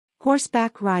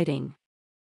Horseback riding.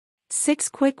 6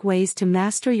 quick ways to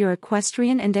master your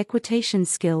equestrian and equitation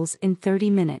skills in 30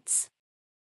 minutes.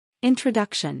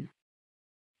 Introduction.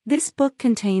 This book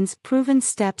contains proven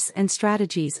steps and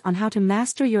strategies on how to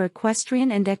master your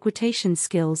equestrian and equitation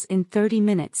skills in 30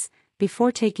 minutes,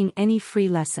 before taking any free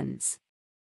lessons.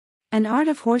 An art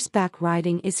of horseback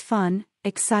riding is fun,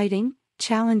 exciting,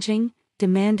 challenging,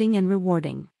 demanding and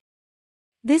rewarding.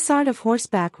 This art of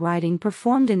horseback riding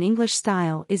performed in English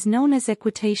style is known as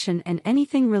equitation, and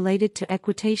anything related to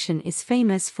equitation is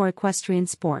famous for equestrian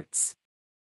sports.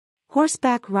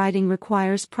 Horseback riding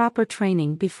requires proper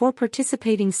training before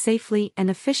participating safely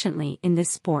and efficiently in this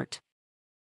sport.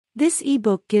 This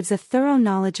ebook gives a thorough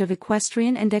knowledge of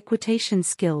equestrian and equitation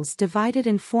skills divided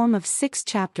in form of 6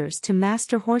 chapters to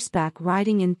master horseback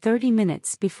riding in 30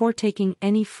 minutes before taking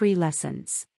any free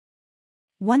lessons.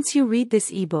 Once you read this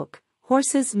ebook,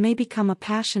 horses may become a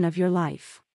passion of your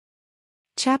life.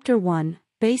 Chapter 1: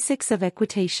 Basics of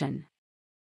Equitation.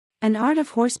 An art of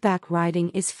horseback riding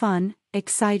is fun,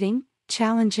 exciting,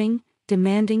 challenging,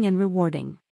 demanding and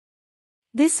rewarding.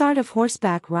 This art of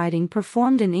horseback riding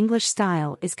performed in English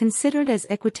style is considered as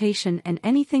equitation, and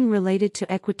anything related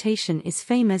to equitation is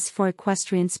famous for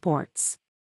equestrian sports.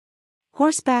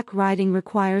 Horseback riding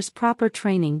requires proper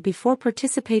training before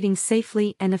participating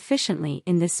safely and efficiently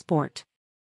in this sport.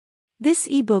 This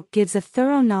ebook gives a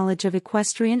thorough knowledge of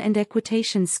equestrian and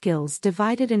equitation skills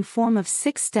divided in form of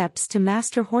 6 steps to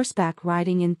master horseback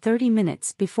riding in 30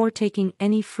 minutes before taking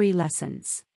any free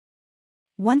lessons.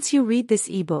 Once you read this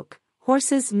ebook,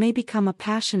 horses may become a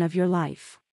passion of your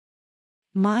life.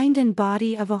 Mind and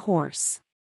body of a horse.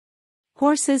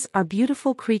 Horses are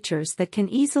beautiful creatures that can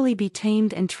easily be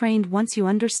tamed and trained once you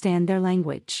understand their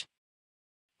language.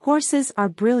 Horses are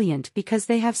brilliant because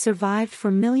they have survived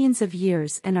for millions of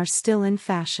years and are still in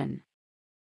fashion.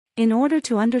 In order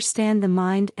to understand the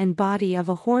mind and body of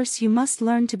a horse, you must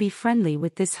learn to be friendly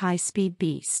with this high-speed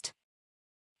beast.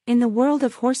 In the world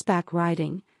of horseback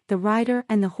riding, the rider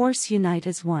and the horse unite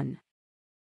as one.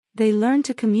 They learn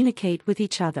to communicate with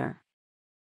each other.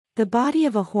 The body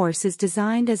of a horse is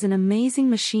designed as an amazing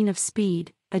machine of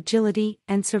speed, agility,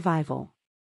 and survival.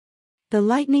 The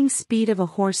lightning speed of a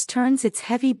horse turns its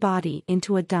heavy body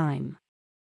into a dime.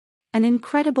 An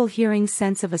incredible hearing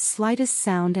sense of a slightest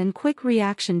sound and quick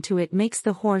reaction to it makes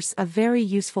the horse a very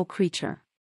useful creature.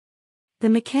 The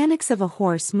mechanics of a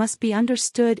horse must be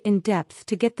understood in depth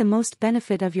to get the most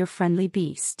benefit of your friendly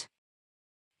beast.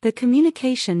 The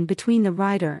communication between the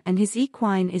rider and his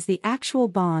equine is the actual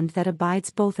bond that abides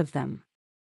both of them.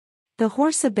 The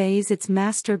horse obeys its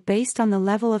master based on the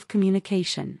level of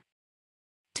communication.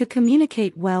 To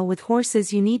communicate well with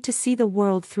horses, you need to see the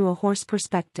world through a horse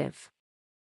perspective.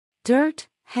 Dirt,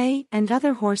 hay, and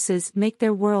other horses make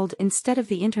their world instead of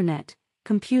the internet,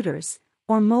 computers,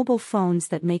 or mobile phones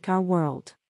that make our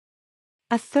world.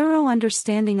 A thorough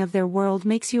understanding of their world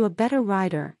makes you a better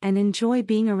rider and enjoy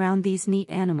being around these neat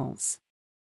animals.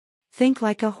 Think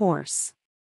like a horse.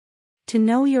 To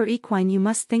know your equine, you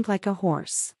must think like a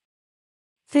horse.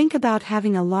 Think about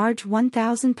having a large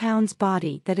 1,000 pounds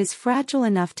body that is fragile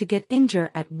enough to get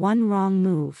injured at one wrong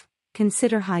move.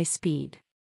 Consider high speed.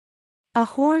 A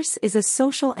horse is a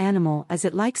social animal as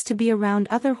it likes to be around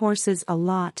other horses a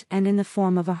lot and in the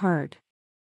form of a herd.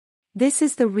 This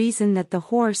is the reason that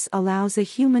the horse allows a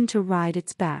human to ride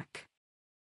its back.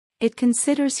 It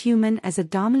considers human as a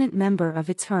dominant member of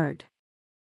its herd.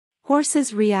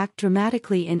 Horses react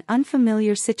dramatically in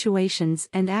unfamiliar situations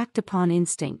and act upon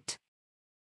instinct.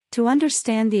 To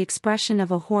understand the expression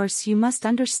of a horse, you must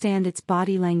understand its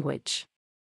body language.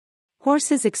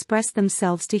 Horses express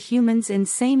themselves to humans in the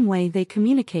same way they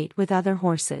communicate with other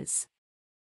horses.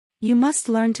 You must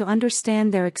learn to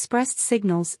understand their expressed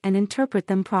signals and interpret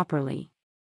them properly.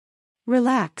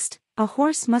 Relaxed. A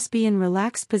horse must be in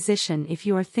relaxed position if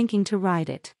you are thinking to ride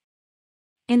it.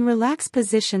 In relaxed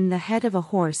position, the head of a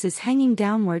horse is hanging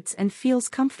downwards and feels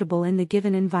comfortable in the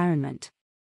given environment.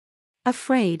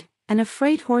 Afraid. An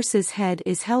afraid horse's head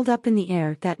is held up in the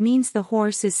air. That means the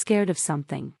horse is scared of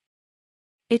something.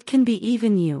 It can be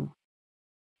even you.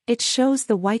 It shows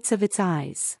the whites of its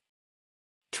eyes.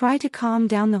 Try to calm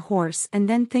down the horse and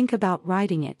then think about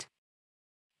riding it.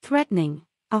 Threatening.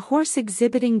 A horse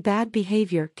exhibiting bad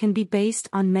behavior can be based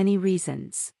on many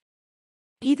reasons.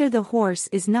 Either the horse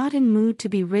is not in mood to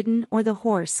be ridden, or the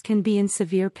horse can be in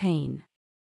severe pain.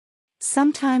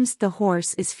 Sometimes the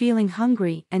horse is feeling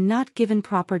hungry and not given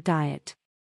proper diet.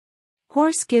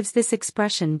 Horse gives this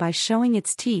expression by showing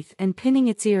its teeth and pinning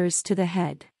its ears to the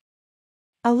head.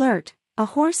 Alert. A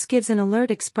horse gives an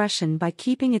alert expression by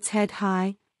keeping its head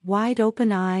high, wide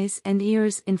open eyes and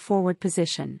ears in forward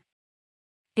position.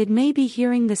 It may be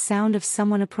hearing the sound of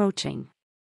someone approaching.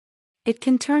 It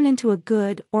can turn into a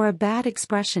good or a bad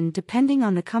expression depending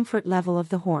on the comfort level of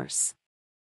the horse.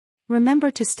 Remember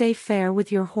to stay fair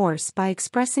with your horse by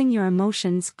expressing your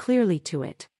emotions clearly to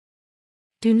it.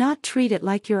 Do not treat it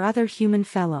like your other human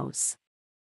fellows.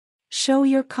 Show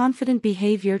your confident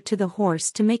behavior to the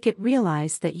horse to make it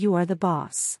realize that you are the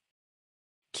boss.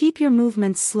 Keep your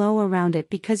movements slow around it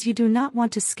because you do not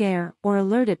want to scare or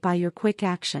alert it by your quick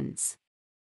actions.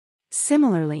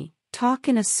 Similarly, talk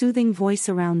in a soothing voice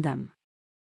around them.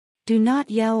 Do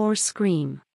not yell or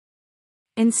scream.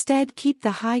 Instead, keep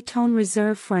the high tone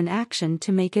reserved for an action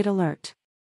to make it alert.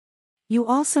 You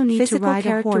also need to ride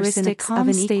a horse in a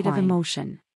calm state of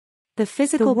emotion. The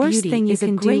physical worst thing you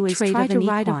can do is try to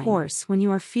ride a horse when you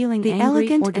are feeling angry or depressed. The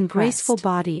elegant and graceful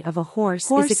body of a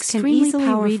horse is extremely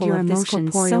powerful of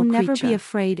emotions, so never be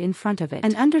afraid in front of it.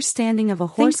 An understanding of a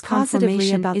horse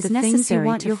conformation is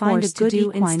necessary to find a good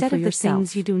equine instead of the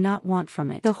things you do not want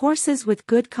from it. The horses with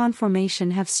good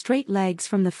conformation have straight legs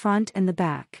from the front and the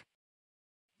back.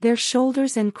 Their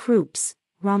shoulders and croups,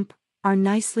 rump, are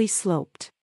nicely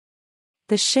sloped.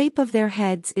 The shape of their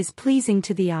heads is pleasing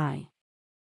to the eye.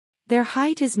 Their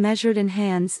height is measured in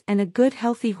hands, and a good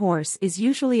healthy horse is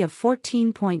usually of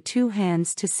 14.2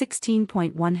 hands to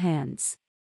 16.1 hands.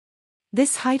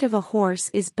 This height of a horse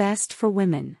is best for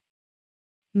women.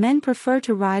 Men prefer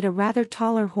to ride a rather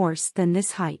taller horse than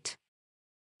this height.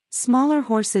 Smaller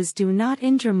horses do not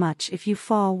injure much if you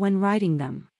fall when riding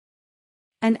them.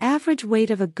 An average weight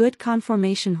of a good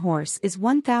conformation horse is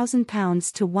 1,000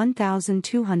 pounds to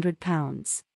 1,200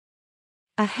 pounds.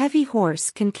 A heavy horse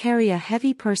can carry a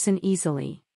heavy person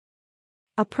easily.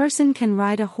 A person can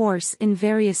ride a horse in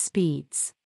various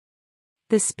speeds.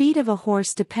 The speed of a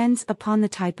horse depends upon the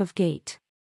type of gait.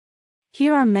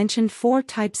 Here are mentioned 4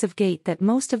 types of gait that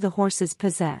most of the horses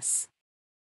possess.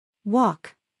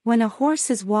 Walk. When a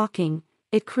horse is walking,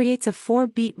 it creates a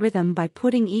 4-beat rhythm by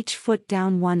putting each foot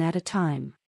down one at a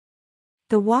time.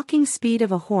 The walking speed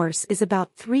of a horse is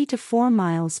about 3 to 4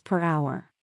 miles per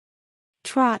hour.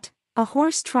 Trot. A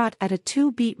horse trot at a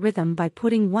 2-beat rhythm by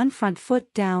putting one front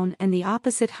foot down and the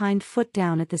opposite hind foot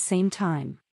down at the same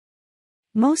time.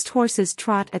 Most horses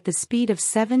trot at the speed of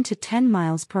 7 to 10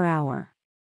 miles per hour.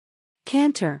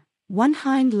 Canter. One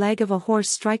hind leg of a horse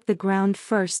strikes the ground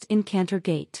first in canter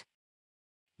gait.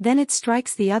 Then it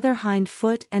strikes the other hind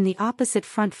foot and the opposite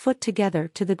front foot together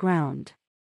to the ground.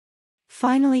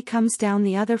 Finally comes down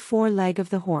the other foreleg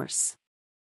of the horse.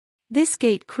 This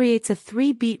gait creates a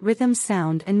 3-beat rhythm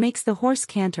sound and makes the horse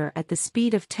canter at the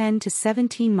speed of 10 to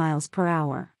 17 miles per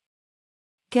hour.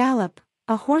 Gallop.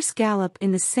 A horse gallop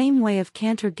in the same way of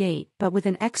canter gait but with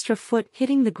an extra foot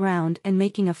hitting the ground and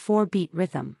making a 4-beat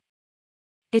rhythm.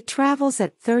 It travels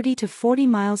at 30 to 40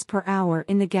 miles per hour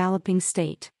in the galloping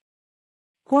state.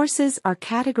 Horses are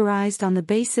categorized on the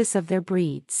basis of their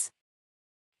breeds.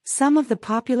 Some of the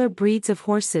popular breeds of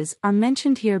horses are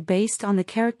mentioned here based on the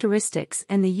characteristics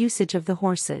and the usage of the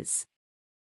horses.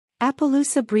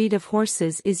 Appaloosa breed of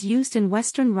horses is used in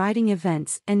Western riding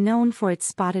events and known for its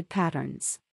spotted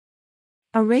patterns.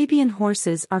 Arabian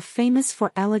horses are famous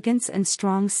for elegance and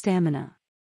strong stamina.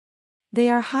 They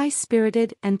are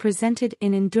high-spirited and presented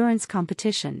in endurance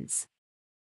competitions.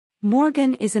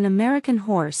 Morgan is an American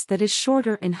horse that is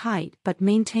shorter in height but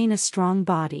maintain a strong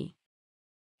body.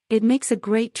 It makes a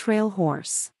great trail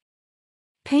horse.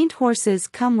 Paint horses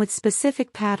come with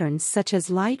specific patterns such as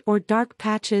light or dark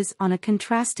patches on a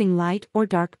contrasting light or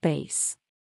dark base.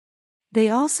 They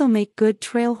also make good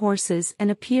trail horses and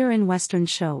appear in Western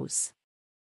shows.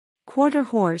 Quarter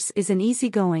horse is an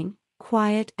easygoing,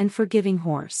 quiet and forgiving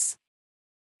horse.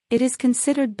 It is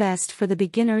considered best for the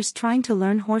beginners trying to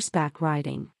learn horseback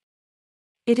riding.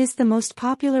 It is the most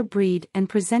popular breed and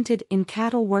presented in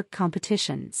cattle work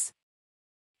competitions.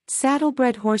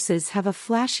 Saddlebred horses have a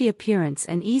flashy appearance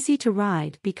and easy to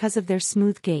ride because of their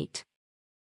smooth gait.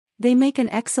 They make an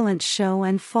excellent show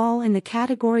and fall in the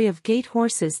category of gait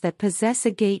horses that possess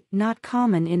a gait not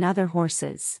common in other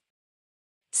horses.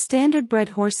 Standardbred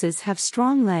horses have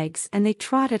strong legs and they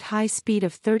trot at high speed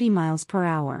of 30 miles per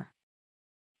hour.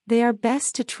 They are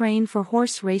best to train for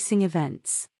horse racing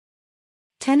events.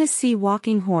 Tennessee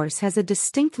walking horse has a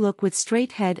distinct look with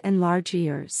straight head and large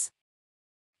ears.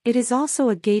 It is also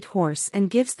a gait horse and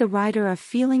gives the rider a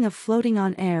feeling of floating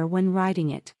on air when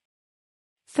riding it.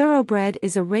 Thoroughbred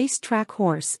is a race-track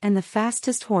horse and the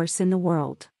fastest horse in the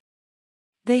world.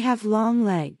 They have long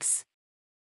legs.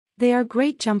 They are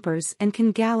great jumpers and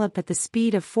can gallop at the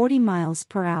speed of 40 miles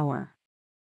per hour.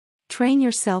 Train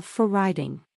yourself for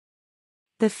riding.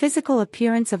 The physical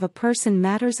appearance of a person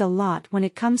matters a lot when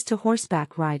it comes to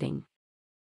horseback riding.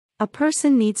 A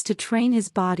person needs to train his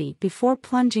body before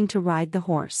plunging to ride the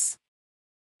horse.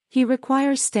 He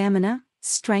requires stamina,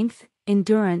 strength,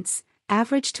 endurance,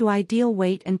 average to ideal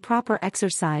weight and proper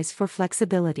exercise for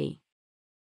flexibility.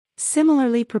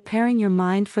 Similarly, preparing your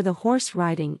mind for the horse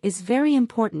riding is very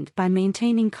important by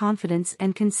maintaining confidence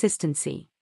and consistency.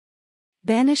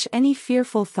 Banish any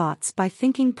fearful thoughts by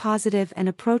thinking positive and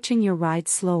approaching your ride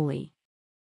slowly.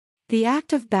 The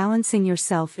act of balancing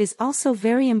yourself is also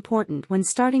very important when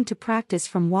starting to practice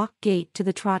from walk gait to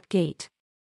the trot gait.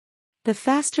 The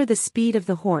faster the speed of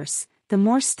the horse, the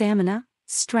more stamina,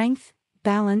 strength,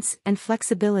 balance, and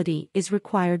flexibility is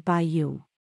required by you.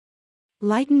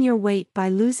 Lighten your weight by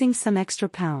losing some extra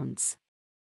pounds.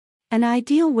 An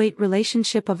ideal weight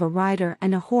relationship of a rider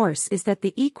and a horse is that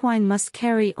the equine must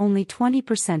carry only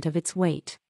 20% of its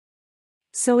weight.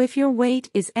 So if your weight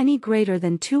is any greater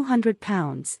than 200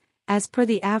 pounds, as per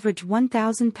the average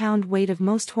 1,000-pound weight of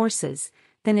most horses,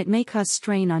 then it may cause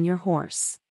strain on your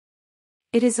horse.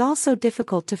 It is also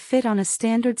difficult to fit on a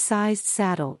standard-sized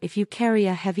saddle if you carry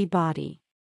a heavy body.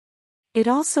 It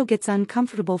also gets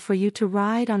uncomfortable for you to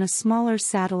ride on a smaller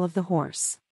saddle of the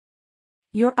horse.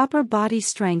 Your upper body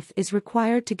strength is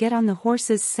required to get on the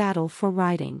horse's saddle for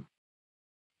riding.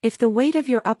 If the weight of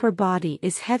your upper body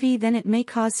is heavy, then it may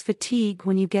cause fatigue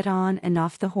when you get on and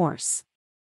off the horse.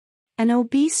 An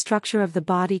obese structure of the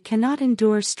body cannot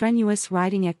endure strenuous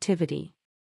riding activity.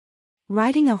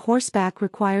 Riding a horseback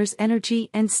requires energy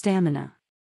and stamina.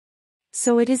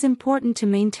 So it is important to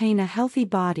maintain a healthy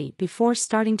body before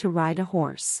starting to ride a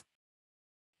horse.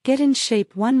 Get in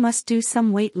shape. One must do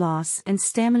some weight loss and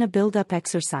stamina build-up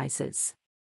exercises.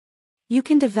 You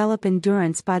can develop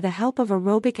endurance by the help of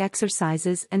aerobic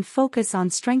exercises and focus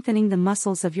on strengthening the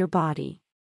muscles of your body.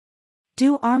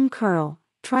 Do arm curl,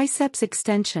 triceps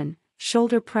extension,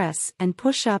 shoulder press, and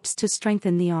push-ups to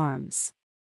strengthen the arms.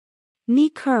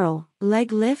 Knee curl,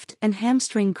 leg lift, and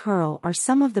hamstring curl are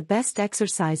some of the best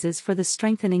exercises for the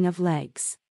strengthening of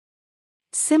legs.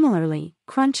 Similarly,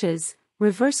 crunches,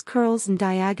 reverse curls and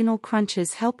diagonal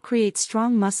crunches help create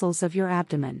strong muscles of your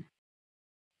abdomen.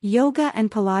 Yoga and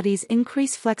Pilates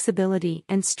increase flexibility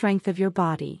and strength of your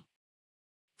body.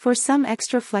 For some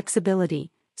extra flexibility,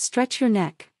 stretch your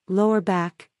neck, lower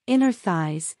back, inner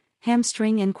thighs,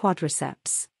 hamstring and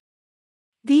quadriceps.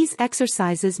 These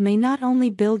exercises may not only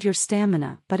build your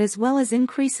stamina but as well as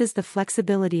increases the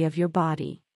flexibility of your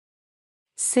body.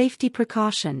 Safety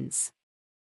precautions.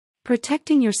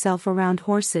 Protecting yourself around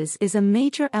horses is a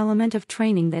major element of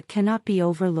training that cannot be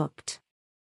overlooked.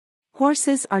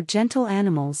 Horses are gentle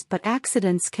animals, but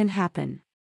accidents can happen.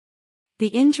 The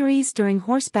injuries during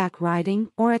horseback riding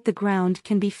or at the ground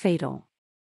can be fatal.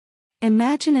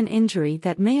 Imagine an injury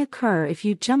that may occur if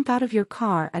you jump out of your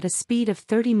car at a speed of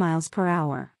 30 miles per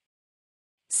hour.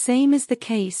 Same is the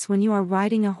case when you are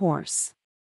riding a horse.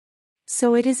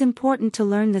 So it is important to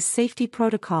learn the safety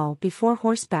protocol before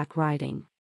horseback riding.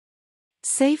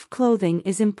 Safe clothing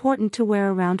is important to wear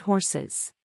around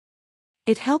horses.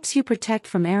 It helps you protect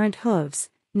from errant hooves,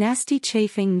 nasty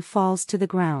chafing and falls to the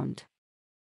ground.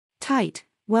 Tight,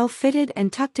 well-fitted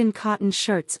and tucked-in cotton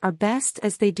shirts are best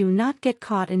as they do not get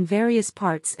caught in various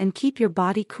parts and keep your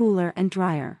body cooler and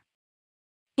drier.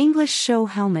 English show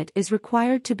helmet is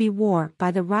required to be worn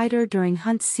by the rider during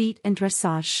hunt seat and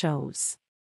dressage shows.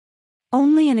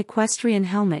 Only an equestrian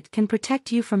helmet can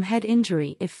protect you from head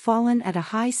injury if fallen at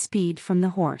a high speed from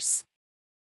the horse.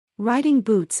 Riding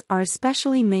boots are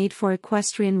especially made for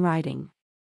equestrian riding.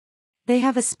 They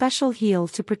have a special heel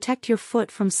to protect your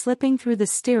foot from slipping through the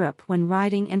stirrup when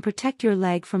riding and protect your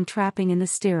leg from trapping in the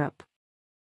stirrup.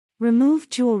 Remove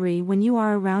jewelry when you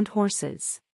are around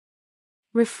horses.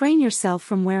 Refrain yourself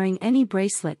from wearing any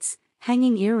bracelets,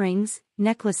 hanging earrings,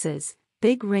 necklaces,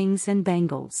 big rings and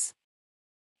bangles.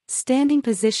 Standing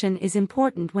position is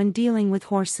important when dealing with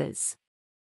horses.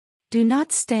 Do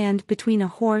not stand between a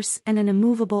horse and an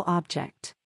immovable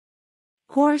object.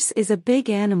 Horse is a big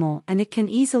animal and it can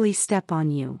easily step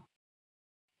on you.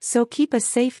 So keep a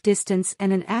safe distance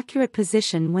and an accurate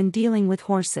position when dealing with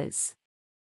horses.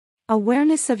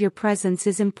 Awareness of your presence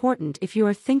is important if you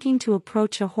are thinking to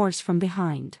approach a horse from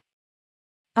behind.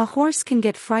 A horse can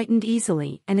get frightened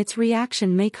easily and its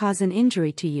reaction may cause an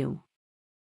injury to you.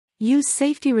 Use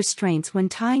safety restraints when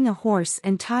tying a horse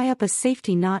and tie up a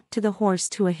safety knot to the horse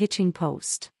to a hitching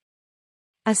post.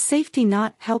 A safety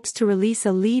knot helps to release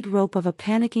a lead rope of a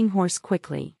panicking horse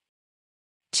quickly.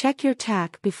 Check your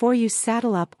tack before you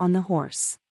saddle up on the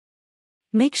horse.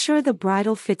 Make sure the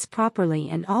bridle fits properly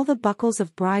and all the buckles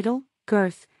of bridle,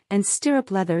 girth, and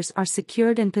stirrup leathers are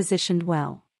secured and positioned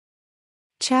well.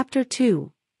 Chapter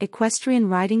 2: Equestrian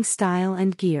Riding Style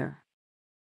and Gear.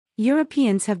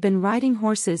 Europeans have been riding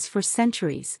horses for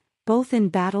centuries, both in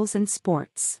battles and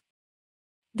sports.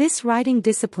 This riding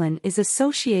discipline is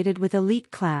associated with elite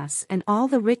class and all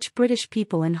the rich British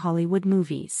people in Hollywood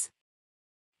movies.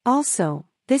 Also,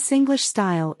 this English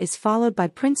style is followed by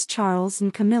Prince Charles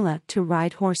and Camilla to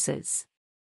ride horses.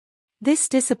 This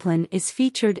discipline is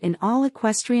featured in all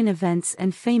equestrian events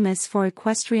and famous for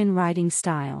equestrian riding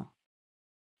style.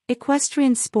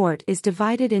 Equestrian sport is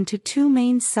divided into two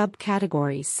main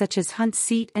subcategories such as hunt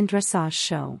seat and dressage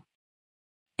show.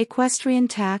 Equestrian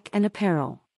tack and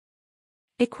apparel.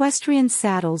 Equestrian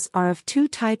saddles are of two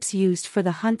types used for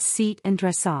the hunt seat and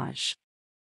dressage.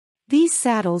 These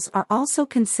saddles are also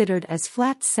considered as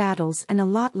flat saddles and a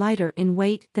lot lighter in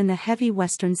weight than the heavy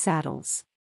Western saddles.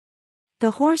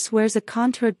 The horse wears a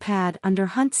contoured pad under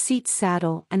hunt seat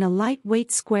saddle and a lightweight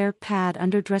square pad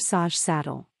under dressage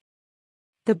saddle.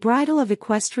 The bridle of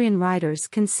equestrian riders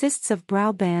consists of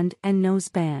brow band and nose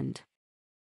band.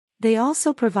 They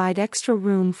also provide extra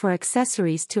room for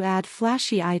accessories to add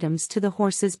flashy items to the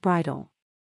horse's bridle.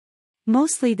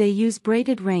 Mostly they use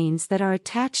braided reins that are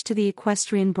attached to the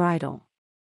equestrian bridle.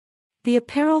 The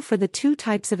apparel for the two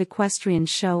types of equestrian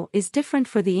show is different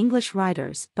for the English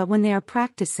riders, but when they are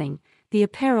practicing, the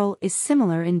apparel is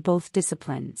similar in both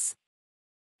disciplines.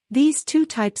 These two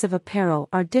types of apparel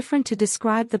are different to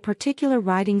describe the particular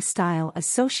riding style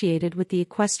associated with the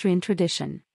equestrian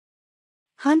tradition.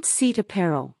 Hunt seat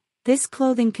apparel. This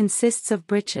clothing consists of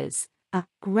breeches, a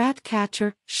rat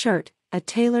catcher shirt, a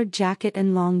tailored jacket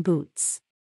and long boots.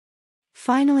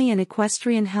 Finally, an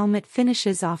equestrian helmet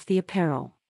finishes off the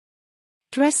apparel.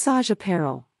 Dressage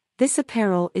apparel. This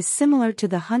apparel is similar to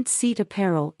the hunt seat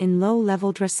apparel in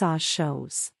low-level dressage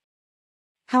shows.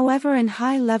 However, in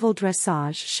high-level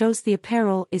dressage shows the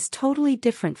apparel is totally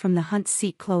different from the hunt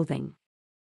seat clothing.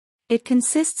 It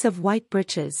consists of white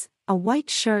breeches, a white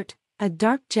shirt, a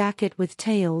dark jacket with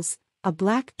tails, a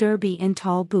black derby and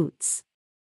tall boots.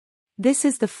 This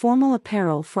is the formal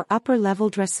apparel for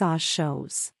upper-level dressage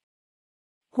shows.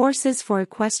 Horses for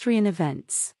equestrian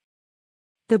events.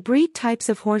 The breed types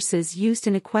of horses used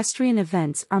in equestrian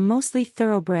events are mostly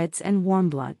thoroughbreds and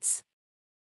warmbloods.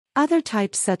 Other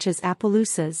types such as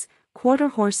Appaloosas, quarter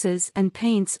horses and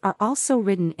paints are also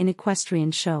ridden in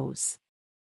equestrian shows.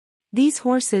 These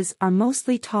horses are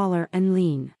mostly taller and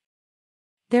lean.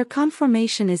 Their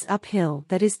conformation is uphill,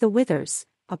 that is the withers,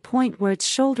 a point where its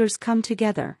shoulders come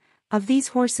together, of these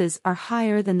horses are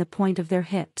higher than the point of their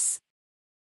hips.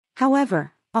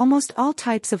 However, almost all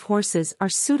types of horses are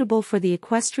suitable for the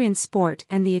equestrian sport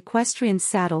and the equestrian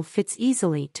saddle fits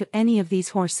easily to any of these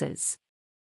horses.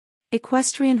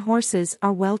 Equestrian horses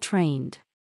are well trained.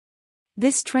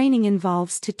 This training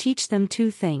involves to teach them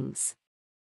two things.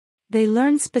 They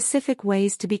learn specific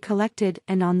ways to be collected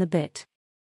and on the bit.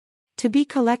 To be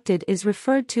collected is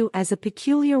referred to as a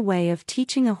peculiar way of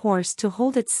teaching a horse to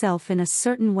hold itself in a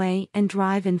certain way and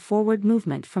drive in forward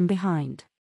movement from behind.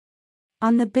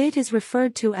 On the bit is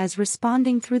referred to as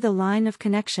responding through the line of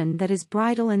connection that is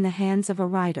bridle in the hands of a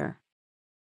rider.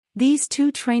 These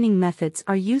two training methods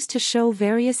are used to show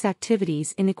various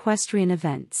activities in equestrian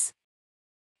events.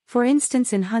 For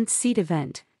instance, in hunt seat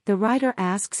event, the rider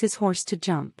asks his horse to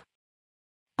jump.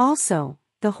 Also,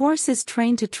 the horse is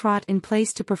trained to trot in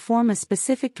place to perform a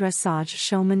specific dressage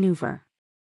show maneuver.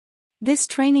 This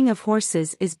training of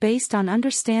horses is based on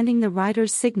understanding the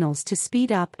rider's signals to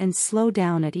speed up and slow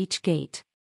down at each gait.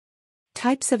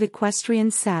 Types of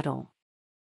equestrian saddle.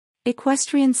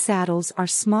 Equestrian saddles are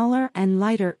smaller and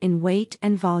lighter in weight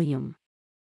and volume.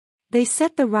 They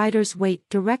set the rider's weight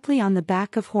directly on the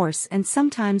back of horse, and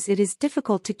sometimes it is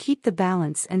difficult to keep the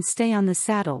balance and stay on the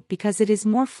saddle because it is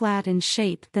more flat in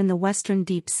shape than the Western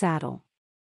deep saddle.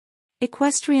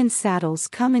 Equestrian saddles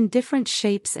come in different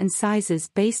shapes and sizes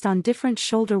based on different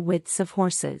shoulder widths of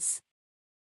horses.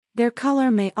 Their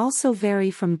color may also vary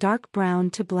from dark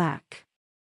brown to black.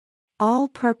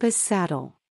 All-purpose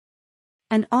saddle.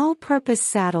 An all-purpose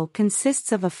saddle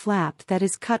consists of a flap that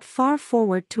is cut far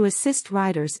forward to assist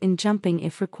riders in jumping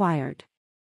if required.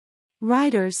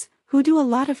 Riders, who do a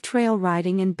lot of trail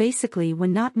riding and basically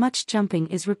when not much jumping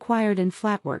is required in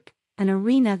flatwork, an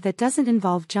arena that doesn't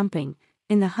involve jumping,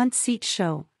 in the hunt seat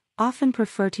show, often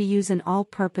prefer to use an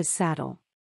all-purpose saddle.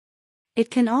 It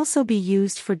can also be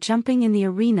used for jumping in the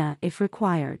arena if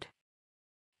required.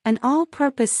 An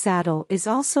all-purpose saddle is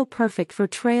also perfect for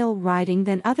trail riding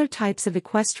than other types of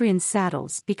equestrian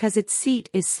saddles because its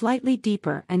seat is slightly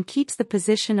deeper and keeps the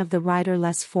position of the rider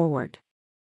less forward.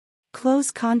 Close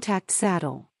contact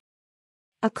saddle.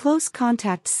 A close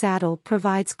contact saddle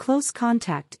provides close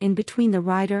contact in between the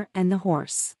rider and the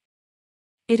horse.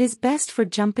 It is best for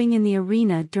jumping in the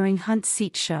arena during hunt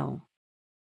seat show.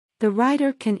 The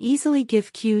rider can easily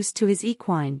give cues to his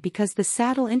equine because the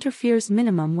saddle interferes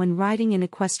minimum when riding in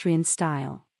equestrian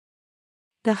style.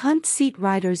 The hunt seat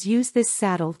riders use this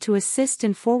saddle to assist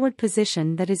in forward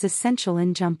position that is essential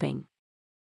in jumping.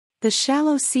 The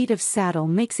shallow seat of saddle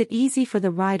makes it easy for the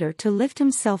rider to lift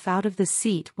himself out of the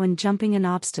seat when jumping an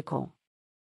obstacle.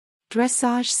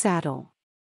 Dressage saddle.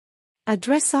 A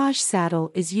dressage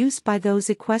saddle is used by those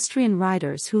equestrian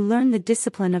riders who learn the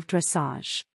discipline of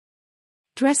dressage.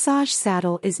 Dressage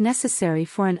saddle is necessary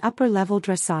for an upper-level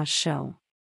dressage show.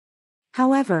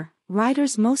 However,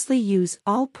 riders mostly use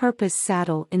all-purpose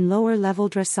saddle in lower-level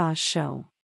dressage show.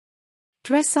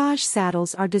 Dressage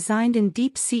saddles are designed in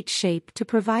deep seat shape to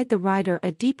provide the rider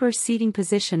a deeper seating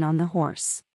position on the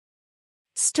horse.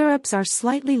 Stirrups are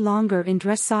slightly longer in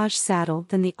dressage saddle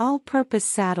than the all-purpose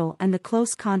saddle and the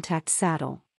close-contact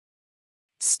saddle.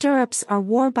 Stirrups are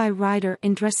worn by rider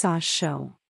in dressage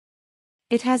show.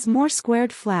 It has more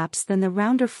squared flaps than the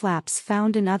rounder flaps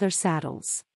found in other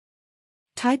saddles.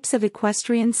 Types of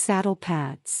equestrian saddle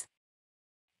pads.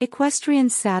 Equestrian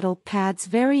saddle pads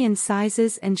vary in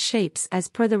sizes and shapes as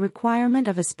per the requirement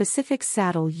of a specific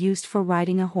saddle used for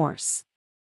riding a horse.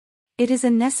 It is a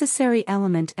necessary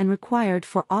element and required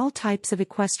for all types of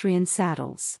equestrian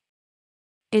saddles.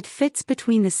 It fits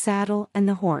between the saddle and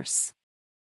the horse.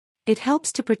 It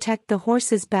helps to protect the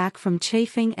horse's back from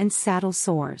chafing and saddle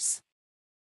sores.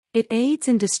 It aids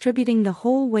in distributing the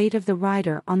whole weight of the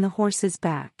rider on the horse's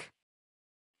back.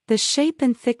 The shape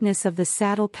and thickness of the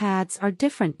saddle pads are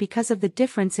different because of the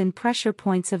difference in pressure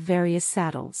points of various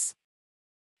saddles.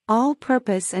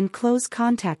 All-purpose and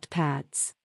close-contact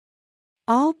pads.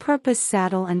 All-purpose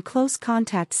saddle and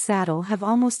close-contact saddle have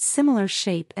almost similar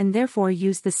shape and therefore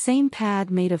use the same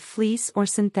pad made of fleece or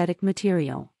synthetic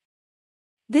material.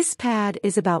 This pad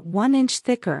is about 1 inch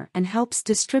thicker and helps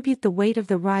distribute the weight of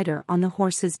the rider on the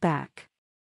horse's back.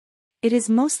 It is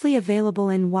mostly available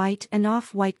in white and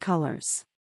off-white colors.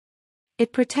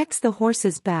 It protects the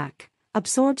horse's back,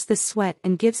 absorbs the sweat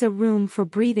and gives a room for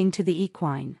breathing to the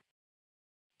equine.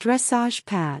 Dressage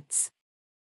pads.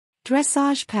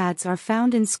 Dressage pads are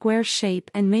found in square shape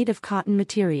and made of cotton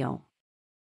material.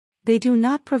 They do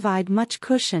not provide much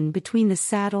cushion between the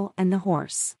saddle and the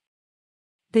horse.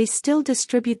 They still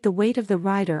distribute the weight of the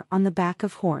rider on the back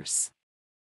of horse.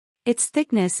 Its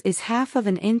thickness is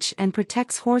 1/2 inch and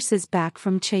protects horse's back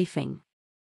from chafing.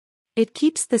 It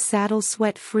keeps the saddle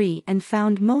sweat-free and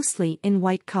found mostly in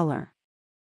white color.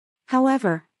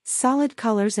 However, solid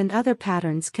colors and other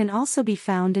patterns can also be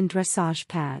found in dressage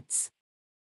pads.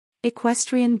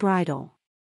 Equestrian bridle.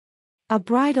 A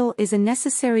bridle is a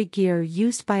necessary gear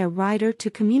used by a rider to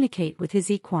communicate with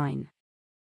his equine.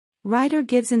 Rider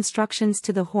gives instructions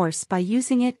to the horse by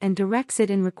using it and directs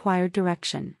it in required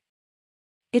direction.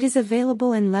 It is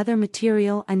available in leather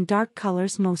material and dark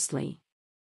colors mostly.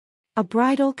 A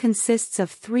bridle consists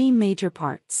of 3 major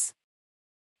parts.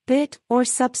 Bit or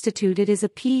substitute. It is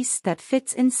a piece that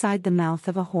fits inside the mouth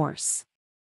of a horse.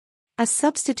 A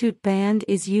substitute band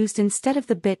is used instead of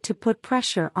the bit to put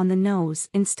pressure on the nose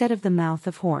instead of the mouth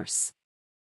of horse.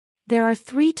 There are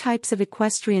 3 types of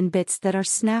equestrian bits that are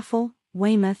snaffle,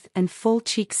 weymouth and full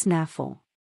cheek snaffle.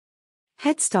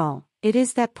 Headstall. It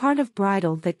is that part of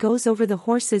bridle that goes over the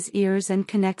horse's ears and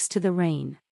connects to the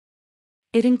rein.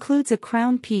 It includes a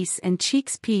crown piece and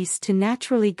cheeks piece to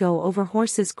naturally go over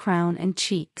horse's crown and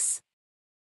cheeks.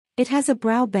 It has a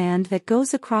brow band that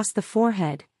goes across the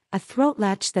forehead, a throat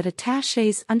latch that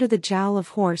attaches under the jowl of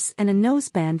horse and a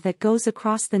noseband that goes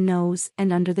across the nose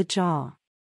and under the jaw.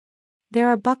 There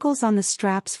are buckles on the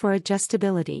straps for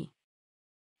adjustability.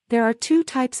 There are 2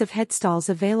 types of headstalls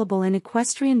available in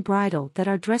equestrian bridle that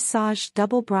are dressage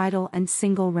double bridle and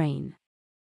single rein.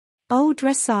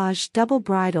 Dressage double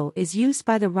bridle is used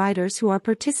by the riders who are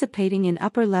participating in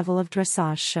upper level of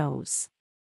dressage shows.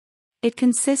 It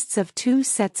consists of 2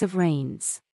 sets of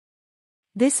reins.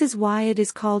 This is why it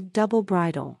is called double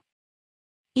bridle.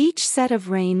 Each set of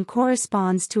rein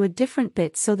corresponds to a different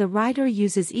bit, so the rider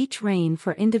uses each rein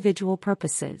for individual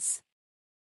purposes.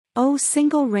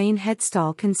 Single rein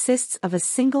headstall consists of a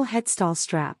single headstall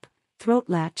strap, throat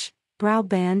latch, brow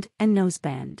band and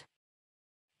noseband.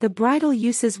 The bridle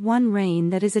uses 1 rein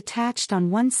that is attached on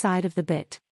one side of the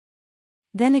bit.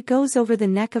 Then it goes over the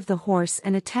neck of the horse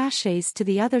and attaches to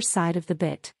the other side of the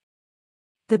bit.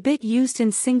 The bit used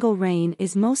in single rein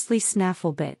is mostly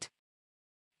snaffle bit.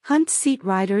 Hunt seat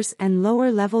riders and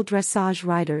lower-level dressage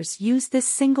riders use this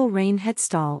single rein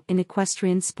headstall in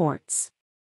equestrian sports.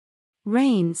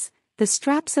 Reins, the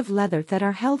straps of leather that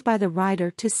are held by the rider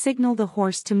to signal the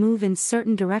horse to move in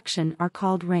certain direction, are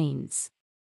called reins.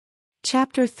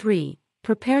 Chapter 3.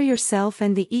 Prepare yourself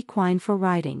and the equine for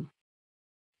riding.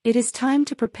 It is time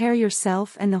to prepare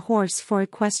yourself and the horse for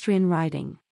equestrian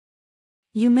riding.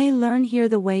 You may learn here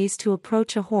the ways to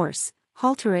approach a horse,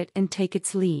 halter it and take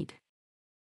its lead.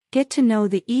 Get to know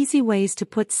the easy ways to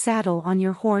put saddle on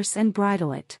your horse and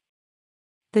bridle it.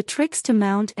 The tricks to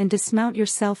mount and dismount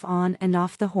yourself on and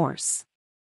off the horse.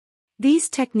 These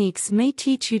techniques may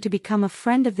teach you to become a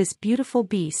friend of this beautiful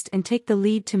beast and take the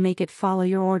lead to make it follow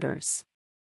your orders.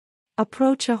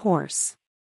 Approach a horse.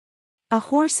 A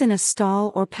horse in a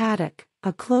stall or paddock,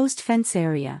 a closed fence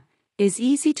area, is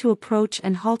easy to approach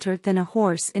and halter than a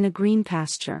horse in a green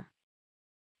pasture.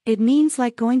 It means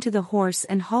like going to the horse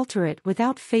and halter it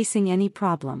without facing any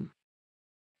problem.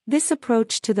 This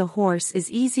approach to the horse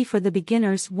is easy for the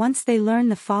beginners once they learn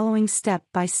the following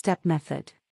step-by-step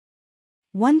method.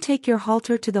 1. Take your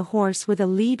halter to the horse with a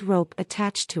lead rope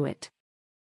attached to it.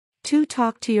 2.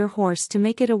 Talk to your horse to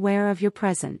make it aware of your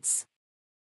presence.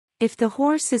 If the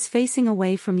horse is facing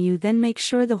away from you, then make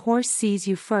sure the horse sees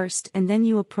you first and then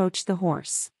you approach the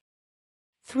horse.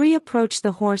 3. Approach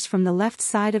the horse from the left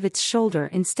side of its shoulder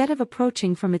instead of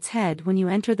approaching from its head when you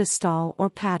enter the stall or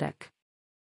paddock.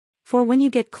 4. When you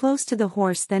get close to the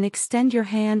horse, then extend your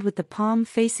hand with the palm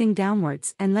facing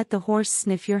downwards and let the horse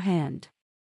sniff your hand.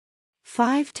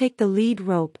 5. Take the lead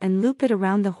rope and loop it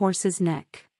around the horse's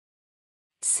neck.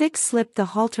 6. Slip the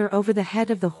halter over the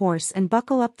head of the horse and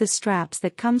buckle up the straps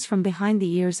that comes from behind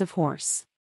the ears of horse.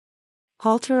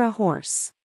 Halter a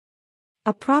horse.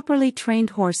 A properly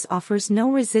trained horse offers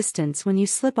no resistance when you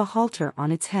slip a halter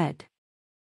on its head.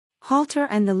 Halter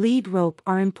and the lead rope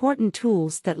are important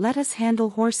tools that let us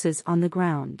handle horses on the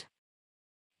ground.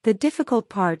 The difficult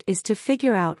part is to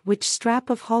figure out which strap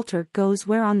of halter goes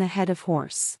where on the head of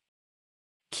horse.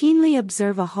 Keenly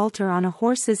observe a halter on a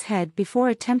horse's head before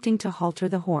attempting to halter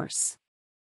the horse.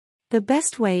 The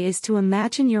best way is to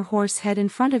imagine your horse head in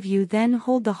front of you, then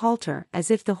hold the halter as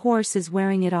if the horse is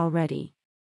wearing it already.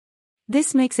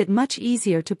 This makes it much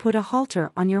easier to put a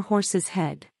halter on your horse's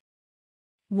head.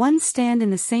 1. Stand in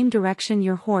the same direction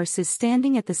your horse is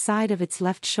standing at the side of its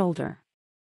left shoulder.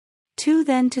 2.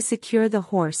 Then to secure the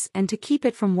horse and to keep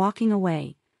it from walking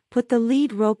away, put the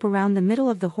lead rope around the middle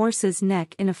of the horse's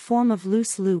neck in a form of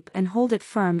loose loop and hold it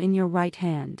firm in your right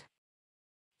hand.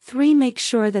 3. Make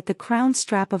sure that the crown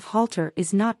strap of halter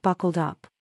is not buckled up.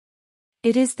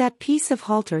 It is that piece of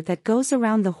halter that goes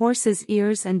around the horse's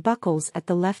ears and buckles at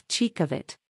the left cheek of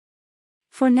it.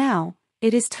 For now,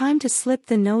 it is time to slip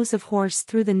the nose of horse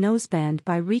through the noseband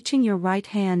by reaching your right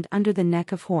hand under the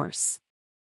neck of horse.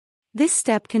 This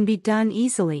step can be done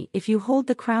easily if you hold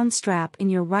the crown strap in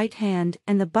your right hand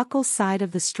and the buckle side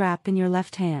of the strap in your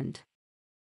left hand.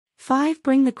 5.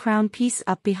 Bring the crown piece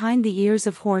up behind the ears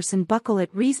of horse and buckle it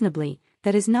reasonably,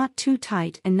 that is not too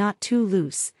tight and not too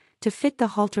loose, to fit the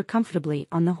halter comfortably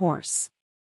on the horse.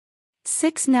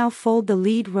 6. Now fold the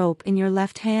lead rope in your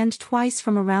left hand twice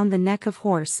from around the neck of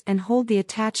horse and hold the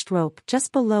attached rope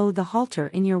just below the halter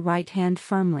in your right hand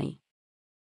firmly.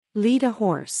 Lead a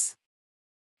horse.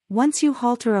 Once you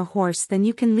halter a horse, then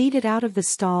you can lead it out of the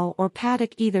stall or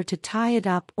paddock either to tie it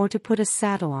up or to put a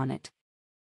saddle on it.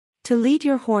 To lead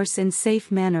your horse in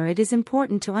safe manner, it is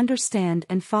important to understand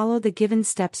and follow the given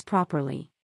steps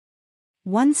properly.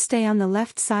 1. Stay on the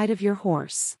left side of your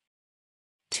horse.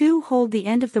 2. Hold the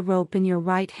end of the rope in your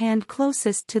right hand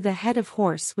closest to the head of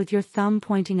horse with your thumb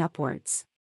pointing upwards.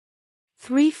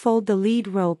 3. Fold the lead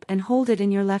rope and hold it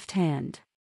in your left hand.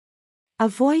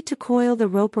 Avoid to coil the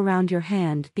rope around your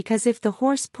hand, because if the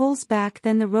horse pulls back,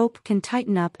 then the rope can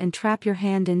tighten up and trap your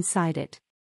hand inside it.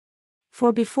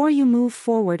 For before you move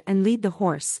forward and lead the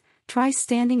horse, try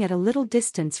standing at a little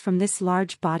distance from this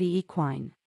large body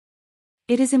equine.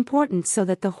 It is important so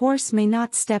that the horse may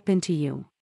not step into you.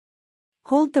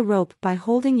 Hold the rope by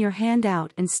holding your hand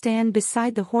out and stand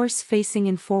beside the horse facing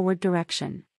in forward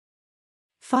direction.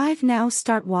 5. Now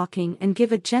start walking and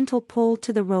give a gentle pull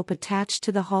to the rope attached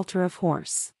to the halter of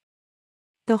horse.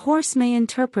 The horse may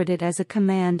interpret it as a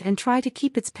command and try to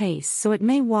keep its pace, so it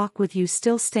may walk with you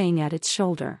still staying at its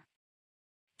shoulder.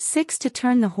 6. To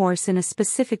turn the horse in a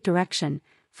specific direction,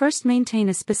 first maintain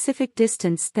a specific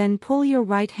distance, then pull your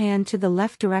right hand to the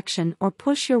left direction or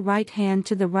push your right hand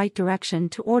to the right direction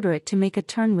to order it to make a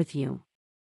turn with you.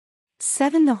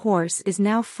 7. The horse is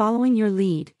now following your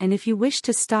lead, and if you wish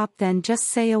to stop, then just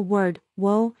say a word,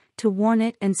 whoa, to warn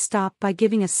it and stop by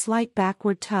giving a slight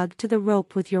backward tug to the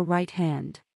rope with your right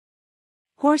hand.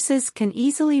 Horses can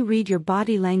easily read your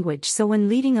body language, so when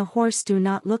leading a horse, do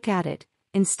not look at it,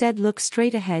 instead look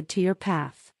straight ahead to your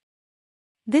path.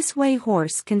 This way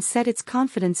horse can set its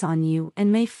confidence on you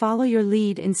and may follow your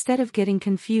lead instead of getting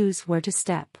confused where to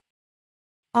step.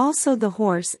 Also, the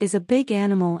horse is a big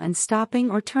animal and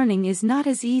stopping or turning is not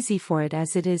as easy for it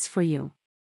as it is for you.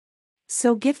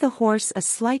 So give the horse a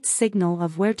slight signal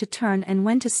of where to turn and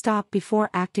when to stop before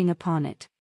acting upon it.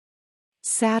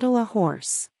 Saddle a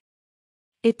horse.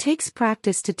 It takes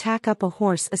practice to tack up a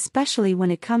horse, especially when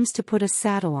it comes to put a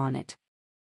saddle on it.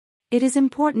 It is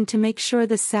important to make sure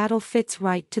the saddle fits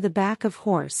right to the back of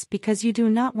horse because you do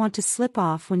not want to slip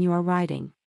off when you are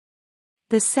riding.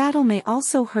 The saddle may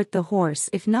also hurt the horse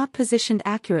if not positioned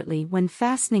accurately when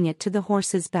fastening it to the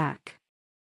horse's back.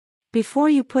 Before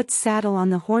you put saddle on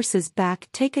the horse's back,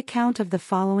 take account of the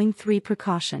following 3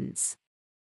 precautions.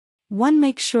 1.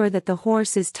 Make sure that the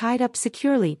horse is tied up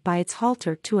securely by its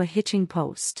halter to a hitching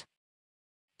post.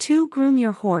 2. Groom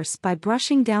your horse by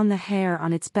brushing down the hair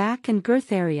on its back and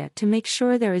girth area to make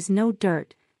sure there is no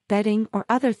dirt, bedding or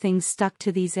other things stuck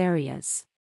to these areas.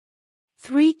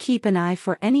 3. Keep an eye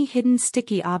for any hidden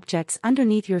sticky objects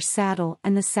underneath your saddle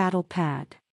and the saddle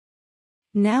pad.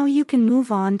 Now you can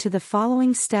move on to the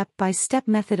following step-by-step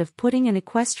method of putting an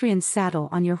equestrian saddle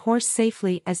on your horse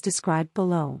safely as described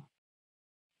below.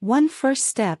 1. First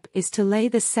step is to lay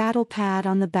the saddle pad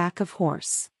on the back of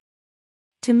horse.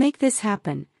 To make this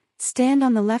happen, stand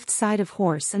on the left side of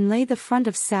horse and lay the front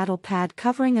of saddle pad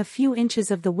covering a few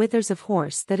inches of the withers of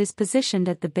horse that is positioned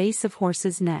at the base of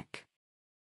horse's neck.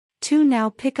 2. Now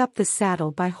pick up the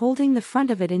saddle by holding the front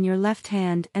of it in your left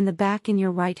hand and the back in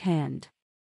your right hand.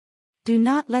 Do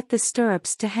not let the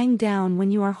stirrups to hang down when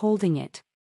you are holding it.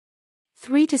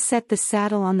 3. To set the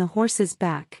saddle on the horse's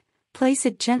back, place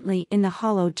it gently in the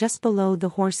hollow just below the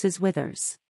horse's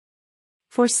withers.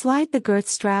 4. Slide the girth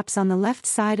straps on the left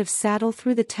side of saddle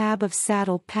through the tab of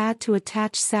saddle pad to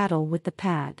attach saddle with the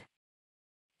pad.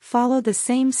 Follow the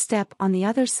same step on the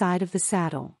other side of the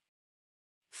saddle.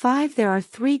 5. There are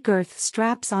 3 girth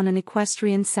straps on an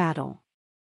equestrian saddle.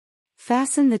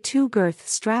 Fasten the 2 girth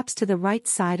straps to the right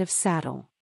side of saddle.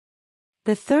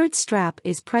 The 3rd strap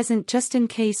is present just in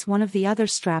case one of the other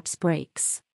straps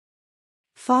breaks.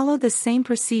 Follow the same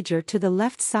procedure to the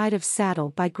left side of saddle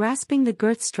by grasping the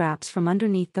girth straps from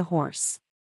underneath the horse.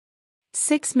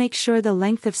 6. Make sure the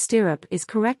length of stirrup is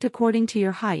correct according to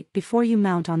your height before you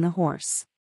mount on the horse.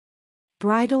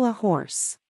 Bridle a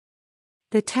horse.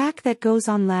 The tack that goes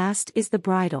on last is the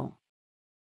bridle.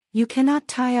 You cannot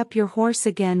tie up your horse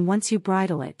again once you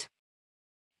bridle it.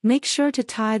 Make sure to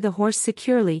tie the horse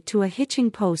securely to a hitching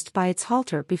post by its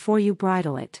halter before you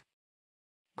bridle it.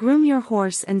 Groom your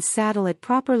horse and saddle it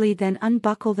properly, then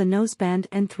unbuckle the noseband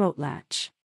and throat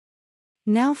latch.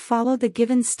 Now follow the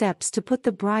given steps to put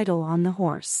the bridle on the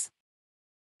horse.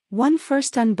 1.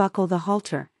 First unbuckle the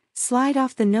halter. Slide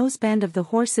off the noseband of the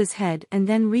horse's head and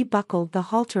then rebuckle the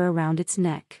halter around its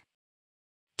neck.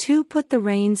 2. Put the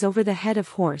reins over the head of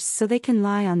horse so they can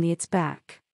lie on its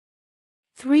back.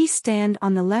 3. Stand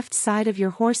on the left side of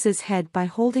your horse's head by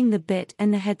holding the bit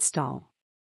and the headstall.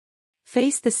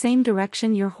 Face the same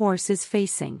direction your horse is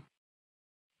facing.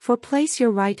 4. Place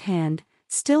your right hand,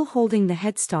 still holding the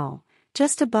headstall,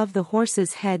 just above the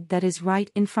horse's head that is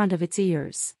right in front of its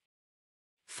ears.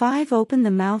 5. Open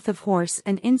the mouth of horse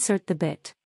and insert the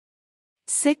bit.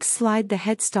 6. Slide the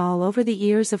headstall over the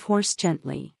ears of horse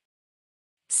gently.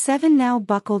 7. Now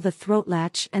buckle the throat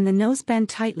latch and the noseband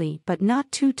tightly but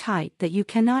not too tight that you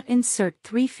cannot insert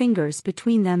 3 fingers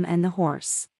between them and the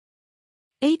horse.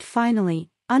 8. Finally,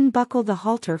 unbuckle the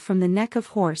halter from the neck of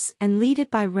horse and lead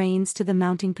it by reins to the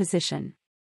mounting position.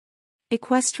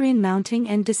 Equestrian mounting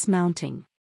and dismounting.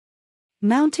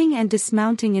 Mounting and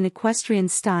dismounting in equestrian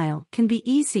style can be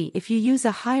easy if you use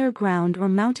a higher ground or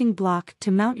mounting block to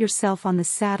mount yourself on the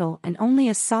saddle and only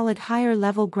a solid higher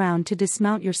level ground to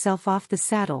dismount yourself off the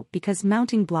saddle because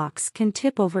mounting blocks can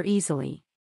tip over easily.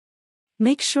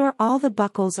 Make sure all the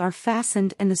buckles are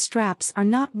fastened and the straps are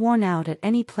not worn out at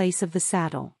any place of the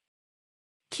saddle.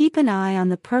 Keep an eye on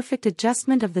the perfect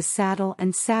adjustment of the saddle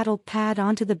and saddle pad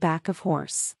onto the back of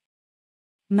horse.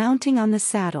 Mounting on the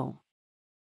saddle.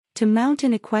 To mount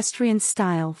in equestrian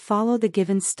style, follow the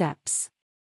given steps.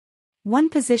 1.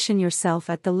 Position yourself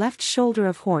at the left shoulder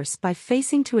of horse by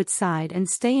facing to its side and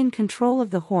stay in control of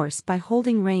the horse by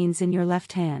holding reins in your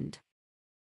left hand.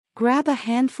 Grab a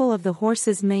handful of the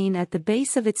horse's mane at the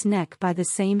base of its neck by the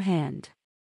same hand.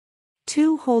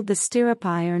 2. Hold the stirrup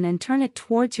iron and turn it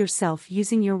towards yourself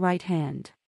using your right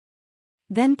hand.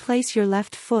 Then place your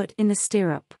left foot in the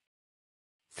stirrup.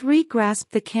 3.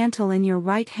 Grasp the cantle in your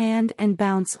right hand and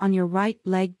bounce on your right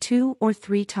leg 2 or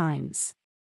 3 times.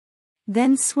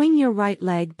 Then swing your right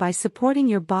leg by supporting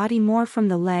your body more from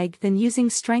the leg than using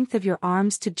strength of your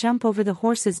arms to jump over the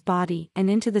horse's body and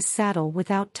into the saddle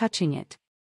without touching it.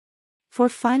 4.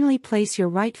 Finally place your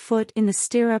right foot in the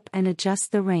stirrup and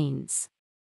adjust the reins.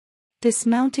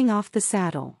 Dismounting off the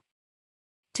saddle.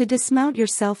 To dismount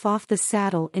yourself off the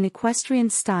saddle in equestrian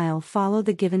style, follow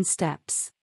the given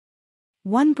steps.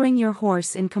 1. Bring your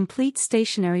horse in complete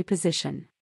stationary position.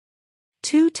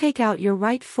 2. Take out your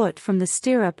right foot from the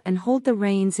stirrup and hold the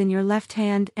reins in your left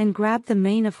hand and grab the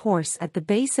mane of horse at the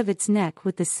base of its neck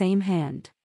with the same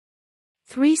hand.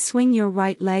 3. Swing your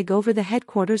right leg over the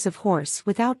headquarters of horse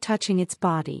without touching its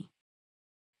body.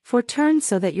 4. Turn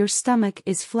so that your stomach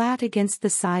is flat against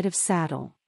the side of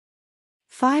saddle.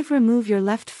 5. Remove your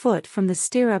left foot from the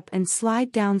stirrup and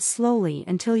slide down slowly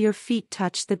until your feet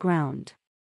touch the ground.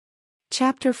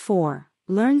 Chapter 4.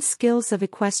 Learn skills of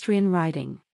equestrian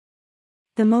riding.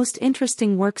 The most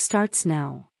interesting work starts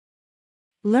now.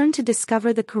 Learn to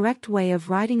discover the correct way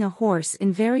of riding a horse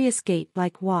in various gait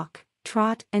like walk,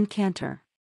 trot, and canter.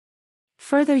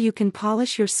 Further, you can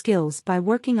polish your skills by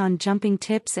working on jumping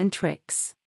tips and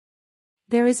tricks.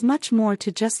 There is much more to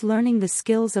just learning the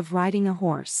skills of riding a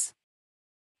horse.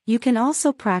 You can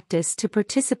also practice to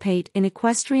participate in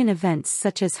equestrian events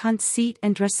such as hunt seat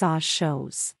and dressage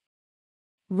shows.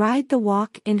 Ride the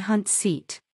walk in hunt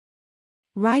seat.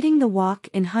 Riding the walk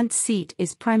in hunt seat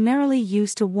is primarily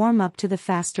used to warm up to the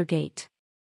faster gait.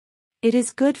 It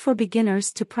is good for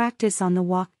beginners to practice on the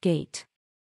walk gait.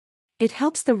 It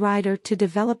helps the rider to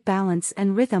develop balance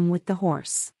and rhythm with the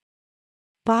horse.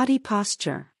 Body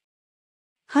posture.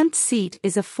 Hunt seat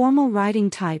is a formal riding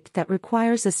type that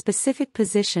requires a specific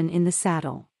position in the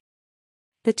saddle.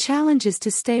 The challenge is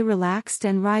to stay relaxed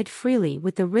and ride freely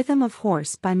with the rhythm of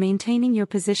horse by maintaining your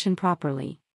position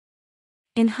properly.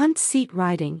 In hunt seat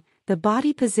riding, the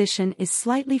body position is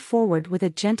slightly forward with a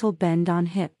gentle bend on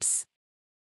hips.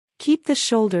 Keep the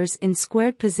shoulders in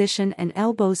squared position and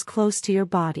elbows close to your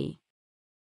body.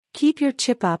 Keep your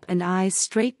chip up and eyes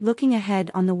straight, looking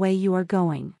ahead on the way you are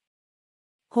going.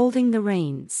 Holding the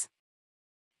reins.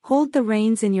 Hold the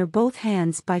reins in your both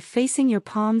hands by facing your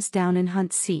palms down in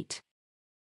hunt seat.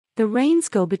 The reins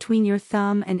go between your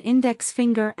thumb and index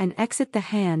finger and exit the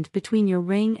hand between your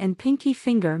ring and pinky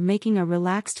finger, making a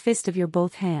relaxed fist of your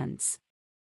both hands.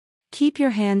 Keep your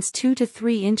hands 2 to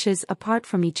 3 inches apart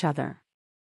from each other.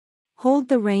 Hold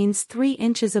the reins 3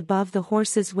 inches above the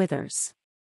horse's withers.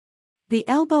 The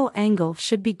elbow angle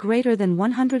should be greater than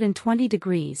 120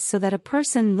 degrees so that a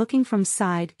person looking from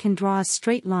side can draw a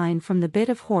straight line from the bit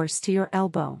of horse to your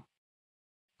elbow.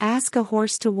 Ask a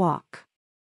horse to walk.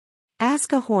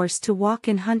 Ask a horse to walk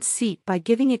in hunt seat by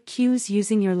giving it cues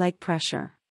using your leg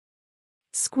pressure.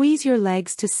 Squeeze your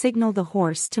legs to signal the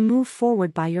horse to move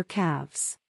forward by your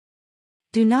calves.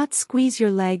 Do not squeeze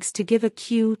your legs to give a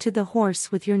cue to the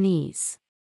horse with your knees.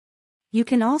 You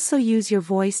can also use your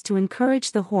voice to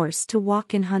encourage the horse to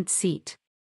walk in hunt seat.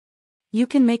 You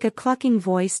can make a clucking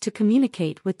voice to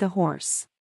communicate with the horse.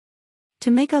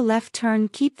 To make a left turn,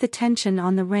 keep the tension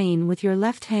on the rein with your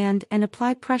left hand and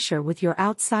apply pressure with your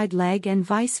outside leg and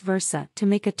vice versa to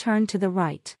make a turn to the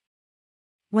right.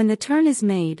 When the turn is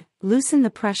made, loosen the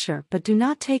pressure but do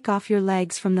not take off your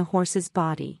legs from the horse's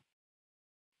body.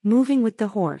 Moving with the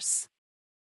horse.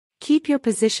 Keep your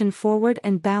position forward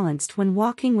and balanced when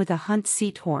walking with a hunt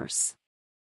seat horse.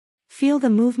 Feel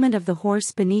the movement of the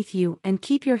horse beneath you and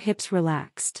keep your hips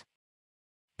relaxed.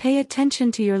 Pay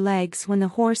attention to your legs when the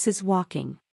horse is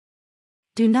walking.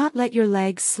 Do not let your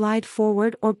legs slide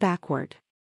forward or backward.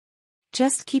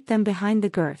 Just keep them behind the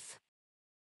girth.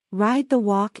 Ride the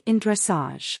walk in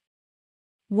dressage.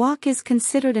 Walk is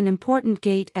considered an important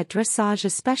gait at dressage,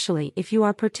 especially if you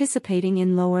are participating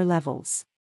in lower levels.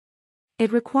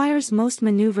 It requires most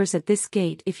maneuvers at this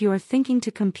gait if you are thinking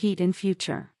to compete in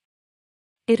future.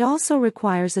 It also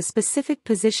requires a specific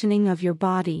positioning of your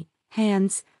body,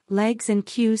 hands, legs and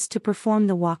cues to perform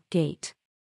the walk gait.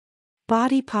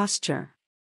 Body posture.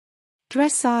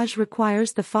 Dressage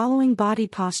requires the following body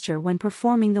posture when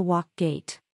performing the walk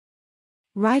gait.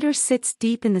 Rider sits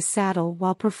deep in the saddle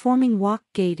while performing walk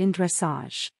gait in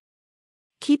dressage.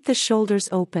 Keep the shoulders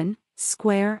open,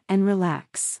 square and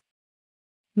relax.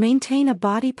 Maintain a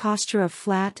body posture of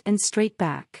flat and straight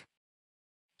back.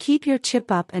 Keep your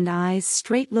chip up and eyes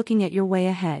straight, looking at your way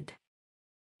ahead.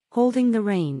 Holding the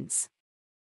reins.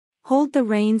 Hold the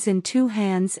reins in 2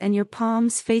 hands and your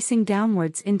palms facing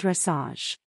downwards in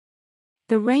dressage.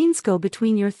 The reins go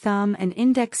between your thumb and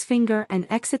index finger and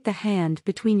exit the hand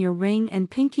between your ring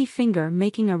and pinky finger,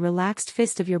 making a relaxed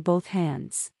fist of your both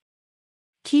hands.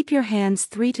 Keep your hands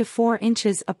 3 to 4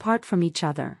 inches apart from each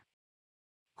other.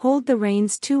 Hold the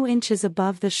reins 2 inches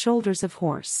above the shoulders of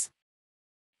horse.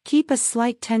 Keep a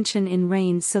slight tension in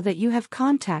reins so that you have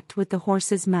contact with the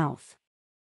horse's mouth.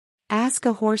 Ask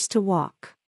a horse to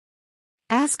walk.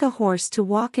 Ask a horse to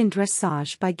walk in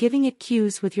dressage by giving it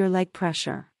cues with your leg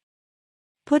pressure.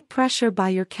 Put pressure by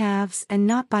your calves and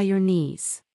not by your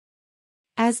knees.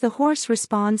 As the horse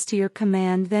responds to your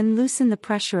command, then loosen the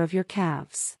pressure of your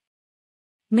calves.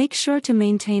 Make sure to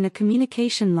maintain a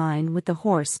communication line with the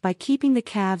horse by keeping the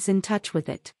calves in touch with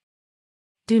it.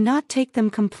 Do not take them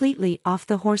completely off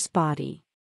the horse body.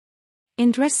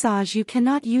 In dressage, you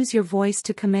cannot use your voice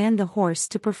to command the horse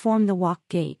to perform the walk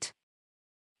gait.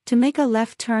 To make a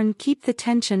left turn, keep the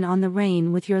tension on the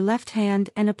rein with your left hand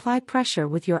and apply pressure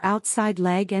with your outside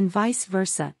leg and vice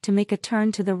versa to make a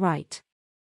turn to the right.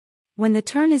 When the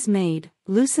turn is made,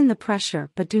 loosen the pressure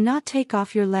but do not take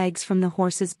off your legs from the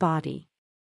horse's body.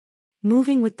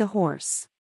 Moving with the horse.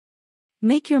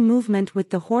 Make your movement with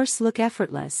the horse look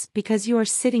effortless because you are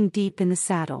sitting deep in the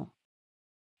saddle.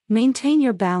 Maintain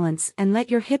your balance and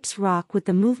let your hips rock with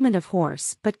the movement of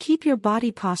horse, but keep your body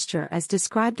posture as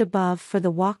described above for the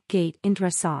walk gait in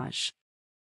dressage.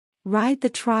 Ride the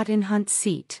trot in hunt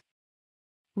seat.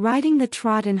 Riding the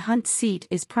trot in hunt seat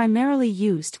is primarily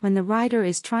used when the rider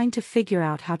is trying to figure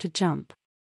out how to jump.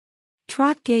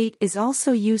 Trot gait is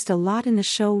also used a lot in the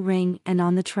show ring and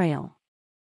on the trail.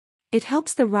 It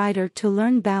helps the rider to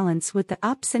learn balance with the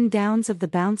ups and downs of the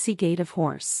bouncy gait of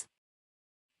horse.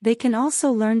 They can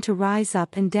also learn to rise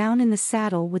up and down in the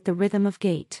saddle with the rhythm of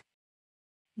gait.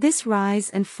 This rise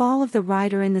and fall of the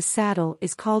rider in the saddle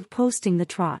is called posting the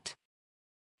trot.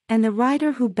 And the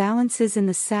rider who balances in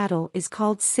the saddle is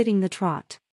called sitting the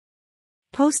trot.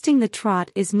 Posting the trot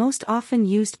is most often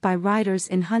used by riders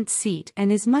in hunt seat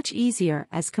and is much easier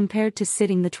as compared to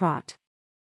sitting the trot.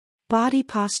 Body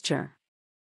posture.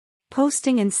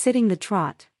 Posting and sitting the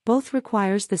trot both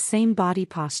requires the same body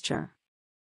posture.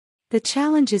 The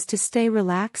challenge is to stay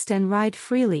relaxed and ride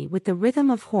freely with the rhythm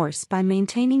of horse by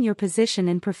maintaining your position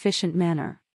in proficient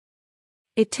manner.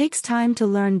 It takes time to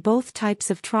learn both types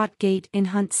of trot gait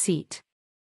in hunt seat.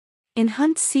 In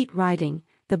hunt seat riding,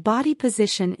 the body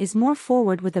position is more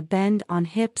forward with a bend on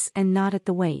hips and not at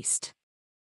the waist.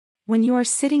 When you are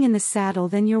sitting in the saddle,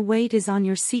 then your weight is on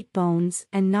your seat bones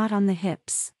and not on the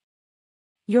hips.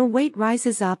 Your weight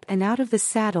rises up and out of the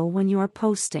saddle when you are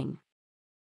posting.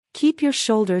 Keep your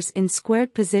shoulders in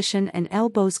squared position and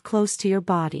elbows close to your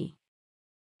body.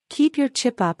 Keep your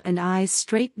chip up and eyes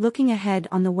straight, looking ahead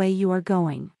on the way you are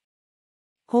going.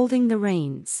 Holding the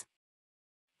reins.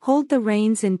 Hold the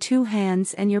reins in two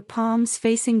hands and your palms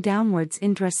facing downwards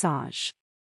in dressage.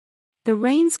 The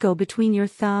reins go between your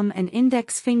thumb and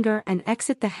index finger and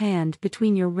exit the hand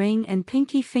between your ring and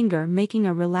pinky finger, making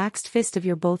a relaxed fist of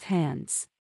your both hands.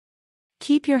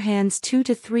 Keep your hands 2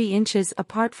 to 3 inches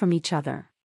apart from each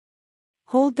other.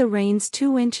 Hold the reins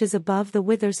 2 inches above the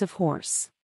withers of horse.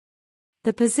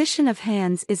 The position of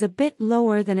hands is a bit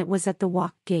lower than it was at the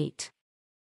walk gait.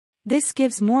 This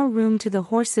gives more room to the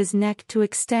horse's neck to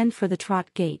extend for the trot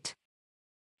gait.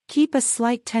 Keep a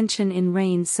slight tension in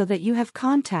reins so that you have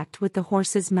contact with the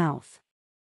horse's mouth.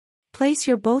 Place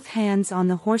your both hands on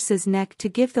the horse's neck to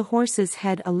give the horse's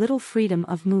head a little freedom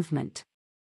of movement.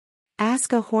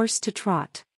 Ask a horse to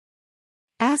trot.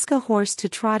 Ask a horse to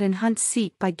trot in hunt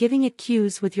seat by giving it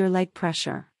cues with your leg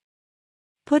pressure.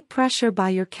 Put pressure by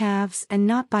your calves and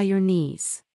not by your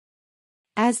knees.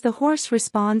 As the horse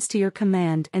responds to your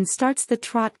command and starts the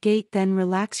trot gait, then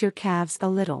relax your calves a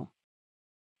little.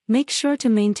 Make sure to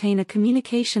maintain a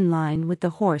communication line with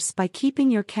the horse by keeping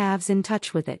your calves in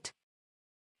touch with it.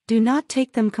 Do not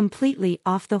take them completely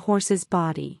off the horse's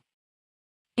body.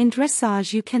 In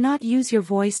dressage, you cannot use your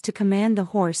voice to command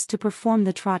the horse to perform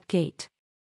the trot gait.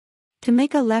 To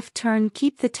make a left turn,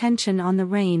 keep the tension on the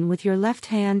rein with your left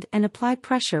hand and apply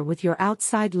pressure with your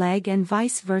outside leg and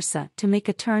vice versa to make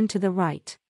a turn to the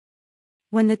right.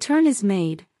 When the turn is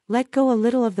made, let go a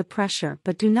little of the pressure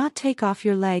but do not take off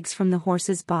your legs from the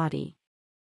horse's body.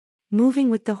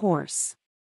 Moving with the horse.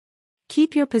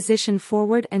 Keep your position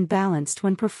forward and balanced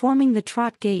when performing the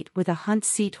trot gait with a hunt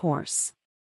seat horse.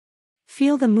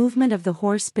 Feel the movement of the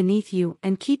horse beneath you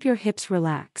and keep your hips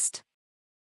relaxed.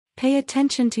 Pay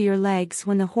attention to your legs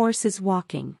when the horse is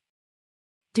walking.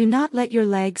 Do not let your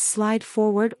legs slide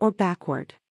forward or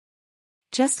backward.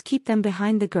 Just keep them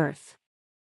behind the girth.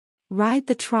 Ride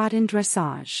the trot in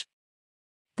dressage.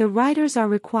 The riders are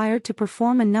required to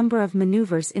perform a number of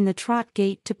maneuvers in the trot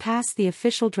gait to pass the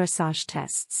official dressage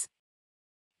tests.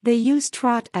 They use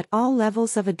trot at all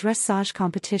levels of a dressage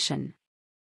competition.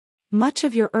 Much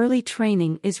of your early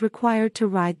training is required to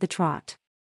ride the trot.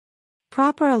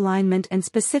 Proper alignment and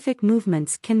specific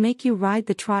movements can make you ride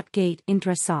the trot gait in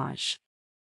dressage.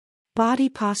 Body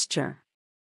posture.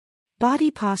 Body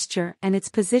posture and its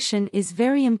position is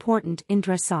very important in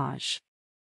dressage.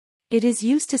 It is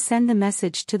used to send the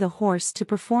message to the horse to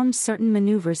perform certain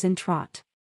maneuvers in trot.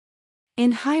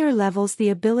 In higher levels, the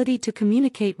ability to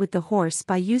communicate with the horse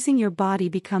by using your body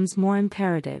becomes more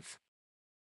imperative.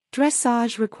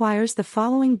 Dressage requires the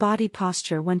following body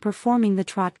posture when performing the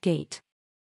trot gait.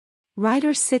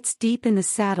 Rider sits deep in the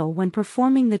saddle when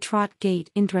performing the trot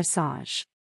gait in dressage.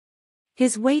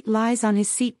 His weight lies on his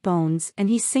seat bones and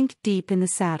he sinks deep in the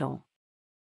saddle.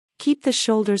 Keep the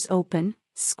shoulders open,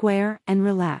 square, and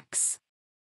relax.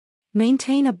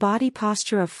 Maintain a body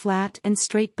posture of flat and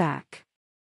straight back.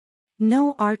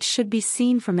 No arch should be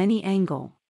seen from any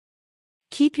angle.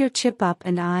 Keep your chip up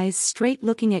and eyes straight,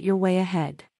 looking at your way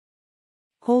ahead.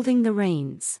 Holding the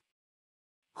reins.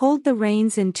 Hold the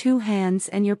reins in two hands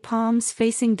and your palms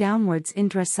facing downwards in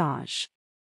dressage.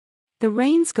 The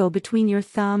reins go between your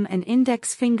thumb and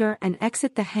index finger and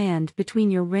exit the hand between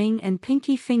your ring and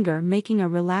pinky finger, making a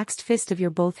relaxed fist of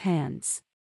your both hands.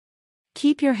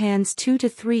 Keep your hands 2 to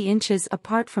 3 inches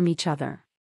apart from each other.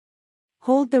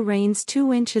 Hold the reins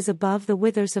 2 inches above the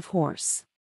withers of horse.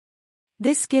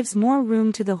 This gives more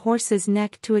room to the horse's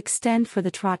neck to extend for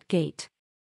the trot gait.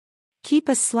 Keep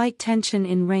a slight tension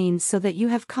in reins so that you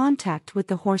have contact with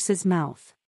the horse's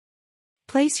mouth.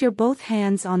 Place your both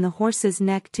hands on the horse's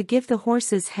neck to give the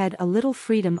horse's head a little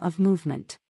freedom of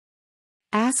movement.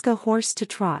 Ask a horse to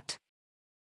trot.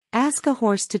 Ask a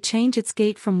horse to change its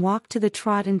gait from walk to the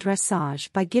trot in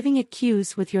dressage by giving it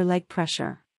cues with your leg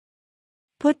pressure.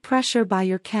 Put pressure by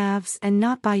your calves and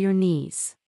not by your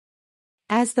knees.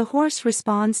 As the horse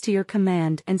responds to your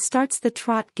command and starts the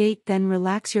trot gait, then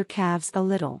relax your calves a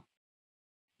little.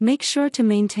 Make sure to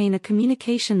maintain a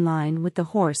communication line with the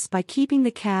horse by keeping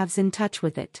the calves in touch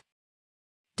with it.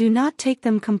 Do not take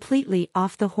them completely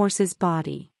off the horse's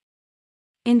body.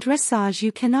 In dressage,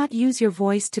 you cannot use your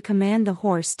voice to command the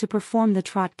horse to perform the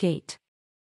trot gait.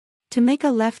 To make a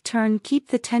left turn, keep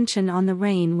the tension on the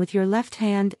rein with your left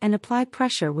hand and apply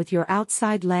pressure with your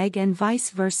outside leg and vice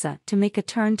versa to make a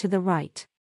turn to the right.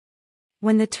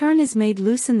 When the turn is made,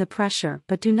 loosen the pressure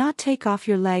but do not take off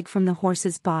your leg from the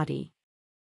horse's body.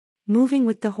 Moving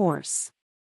with the horse.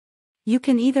 You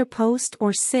can either post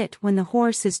or sit when the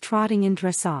horse is trotting in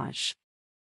dressage.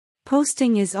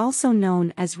 Posting is also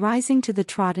known as rising to the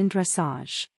trot in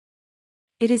dressage.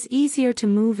 It is easier to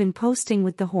move in posting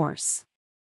with the horse.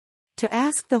 To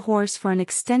ask the horse for an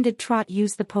extended trot,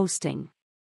 use the posting.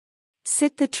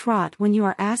 Sit the trot when you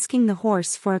are asking the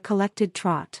horse for a collected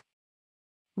trot.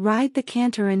 Ride the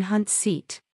canter in hunt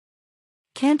seat.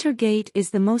 Canter gait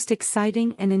is the most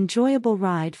exciting and enjoyable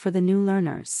ride for the new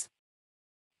learners.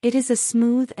 It is a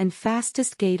smooth and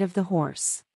fastest gait of the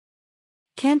horse.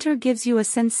 Canter gives you a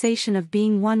sensation of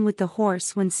being one with the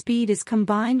horse when speed is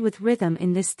combined with rhythm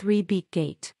in this 3-beat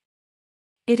gait.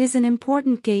 It is an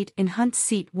important gait in hunt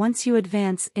seat once you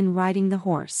advance in riding the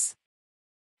horse.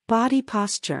 Body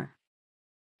posture.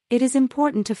 It is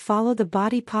important to follow the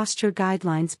body posture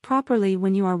guidelines properly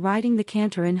when you are riding the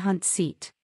canter in hunt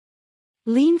seat.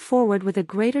 Lean forward with a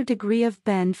greater degree of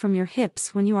bend from your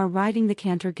hips when you are riding the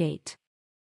canter gait.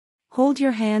 Hold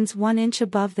your hands 1 inch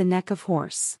above the neck of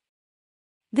horse.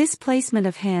 This placement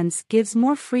of hands gives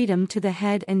more freedom to the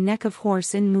head and neck of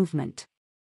horse in movement.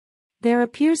 There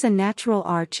appears a natural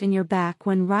arch in your back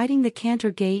when riding the canter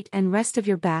gait and rest of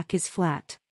your back is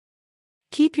flat.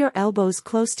 Keep your elbows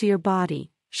close to your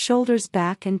body, shoulders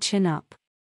back and chin up.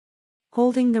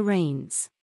 Holding the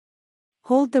reins.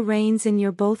 Hold the reins in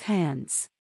your both hands.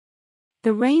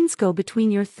 The reins go between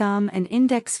your thumb and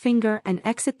index finger and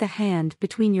exit the hand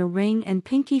between your ring and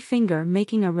pinky finger,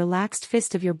 making a relaxed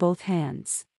fist of your both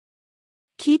hands.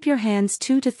 Keep your hands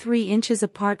 2 to 3 inches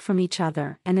apart from each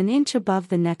other and 1 inch above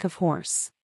the neck of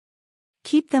horse.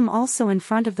 Keep them also in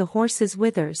front of the horse's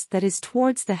withers, that is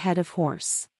towards the head of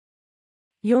horse.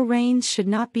 Your reins should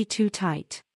not be too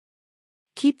tight.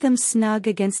 Keep them snug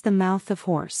against the mouth of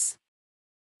horse.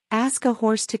 Ask a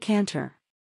horse to canter.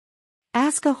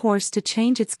 Ask a horse to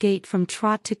change its gait from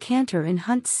trot to canter in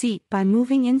hunt seat by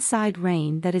moving inside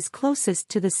rein that is closest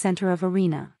to the center of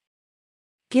arena.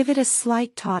 Give it a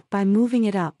slight taut by moving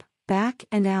it up, back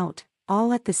and out,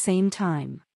 all at the same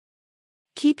time.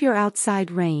 Keep your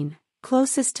outside rein,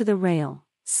 closest to the rail,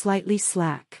 slightly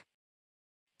slack.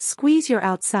 Squeeze your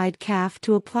outside calf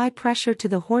to apply pressure to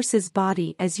the horse's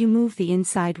body as you move the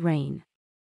inside rein.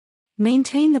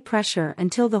 Maintain the pressure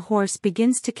until the horse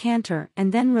begins to canter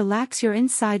and then relax your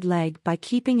inside leg by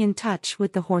keeping in touch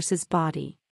with the horse's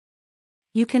body.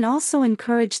 You can also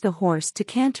encourage the horse to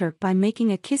canter by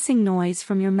making a kissing noise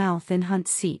from your mouth in hunt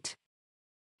seat.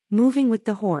 Moving with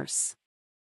the horse.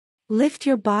 Lift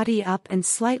your body up and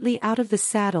slightly out of the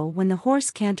saddle when the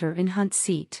horse canter in hunt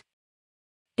seat.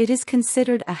 It is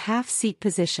considered a half-seat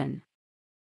position.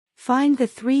 Find the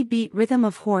 3-beat rhythm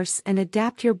of horse and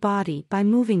adapt your body by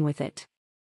moving with it.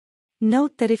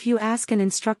 Note that if you ask an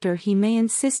instructor, he may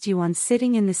insist you on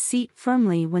sitting in the seat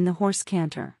firmly when the horse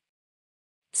canter.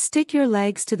 Stick your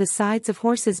legs to the sides of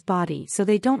horse's body so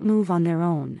they don't move on their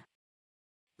own.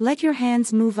 Let your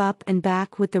hands move up and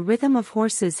back with the rhythm of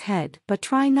horse's head, but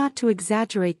try not to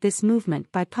exaggerate this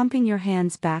movement by pumping your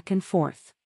hands back and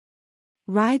forth.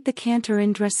 Ride the canter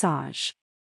in dressage.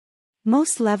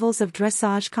 Most levels of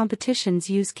dressage competitions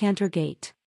use canter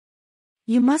gait.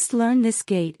 You must learn this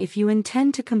gait if you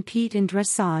intend to compete in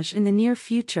dressage in the near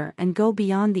future and go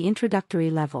beyond the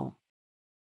introductory level.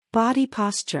 Body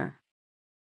posture.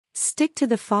 Stick to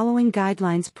the following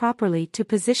guidelines properly to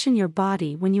position your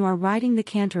body when you are riding the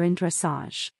canter in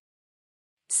dressage.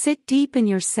 Sit deep in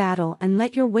your saddle and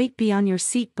let your weight be on your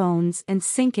seat bones and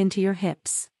sink into your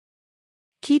hips.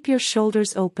 Keep your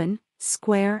shoulders open,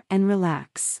 square, and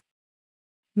relax.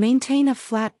 Maintain a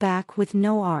flat back with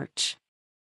no arch.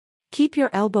 Keep your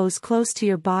elbows close to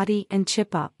your body and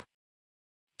chip up.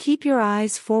 Keep your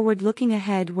eyes forward, looking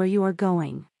ahead where you are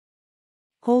going.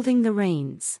 Holding the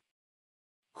reins.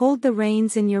 Hold the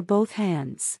reins in your both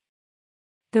hands.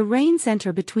 The reins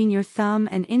enter between your thumb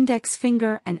and index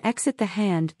finger and exit the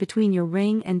hand between your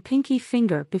ring and pinky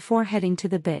finger before heading to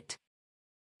the bit.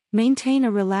 Maintain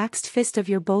a relaxed fist of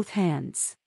your both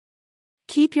hands.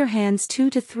 Keep your hands 2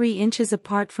 to 3 inches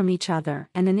apart from each other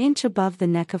and an inch above the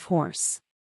neck of horse.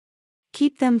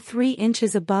 Keep them 3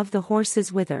 inches above the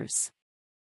horse's withers.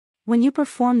 When you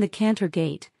perform the canter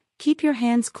gait, keep your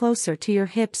hands closer to your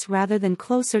hips rather than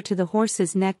closer to the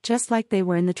horse's neck, just like they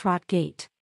were in the trot gait.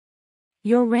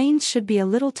 Your reins should be a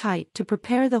little tight to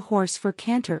prepare the horse for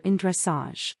canter in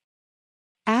dressage.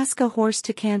 Ask a horse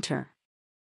to canter.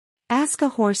 Ask a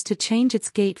horse to change its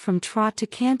gait from trot to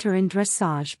canter in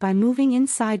dressage by moving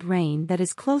inside rein that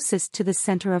is closest to the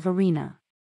center of arena.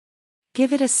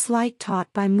 Give it a slight taut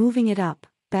by moving it up,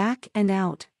 back and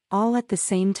out, all at the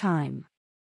same time.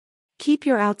 Keep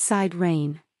your outside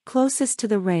rein, closest to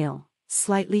the rail,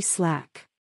 slightly slack.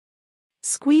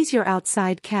 Squeeze your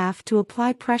outside calf to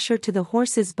apply pressure to the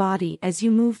horse's body as you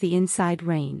move the inside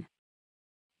rein.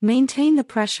 Maintain the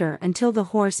pressure until the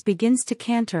horse begins to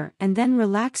canter, and then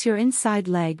relax your inside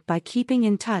leg by keeping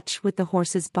in touch with the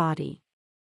horse's body.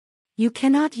 You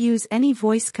cannot use any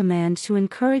voice command to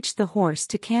encourage the horse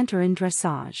to canter in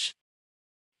dressage.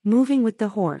 Moving with the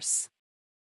horse.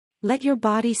 Let your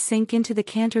body sink into the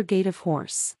canter gait of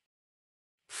horse.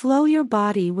 Flow your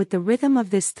body with the rhythm of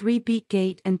this 3-beat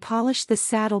gait and polish the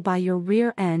saddle by your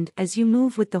rear end as you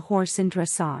move with the horse in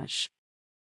dressage.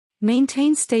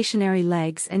 Maintain stationary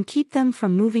legs and keep them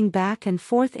from moving back and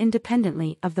forth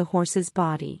independently of the horse's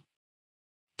body.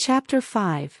 Chapter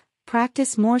 5.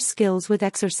 Practice more skills with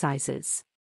exercises.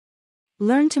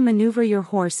 Learn to maneuver your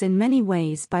horse in many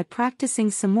ways by practicing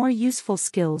some more useful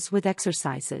skills with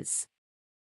exercises.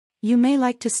 You may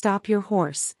like to stop your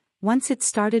horse once it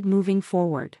started moving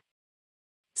forward.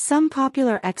 Some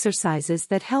popular exercises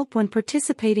that help when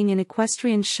participating in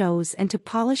equestrian shows and to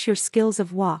polish your skills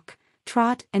of walk,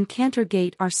 trot, and canter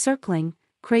gait are circling,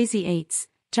 crazy eights,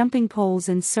 jumping poles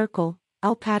in circle,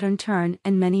 L-pattern turn,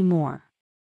 and many more.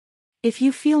 If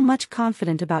you feel much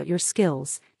confident about your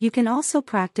skills, you can also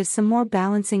practice some more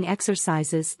balancing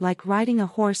exercises like riding a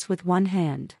horse with one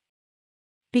hand.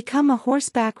 Become a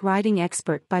horseback riding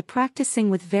expert by practicing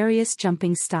with various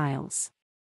jumping styles.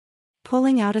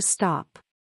 Pulling out a stop.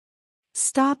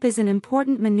 Stop is an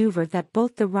important maneuver that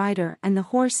both the rider and the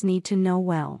horse need to know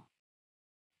well.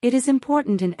 It is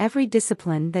important in every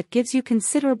discipline that gives you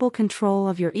considerable control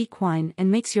of your equine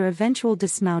and makes your eventual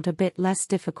dismount a bit less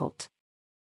difficult.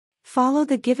 Follow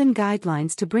the given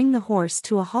guidelines to bring the horse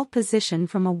to a halt position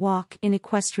from a walk in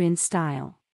equestrian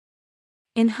style.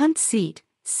 In hunt seat,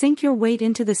 sink your weight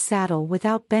into the saddle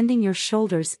without bending your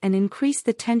shoulders and increase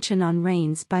the tension on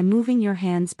reins by moving your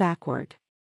hands backward.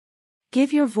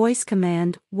 Give your voice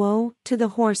command, "whoa," to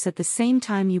the horse at the same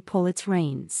time you pull its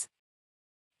reins.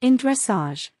 In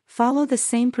dressage, follow the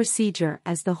same procedure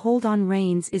as the hold on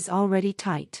reins is already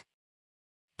tight.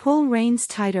 Pull reins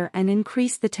tighter and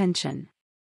increase the tension.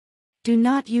 Do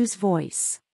not use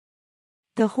voice.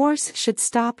 The horse should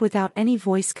stop without any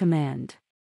voice command.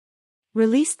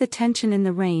 Release the tension in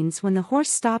the reins when the horse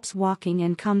stops walking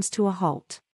and comes to a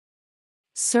halt.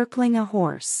 Circling a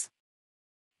horse.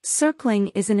 Circling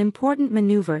is an important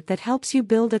maneuver that helps you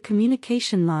build a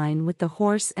communication line with the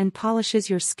horse and polishes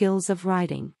your skills of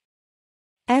riding.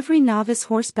 Every novice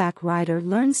horseback rider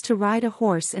learns to ride a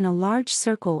horse in a large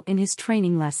circle in his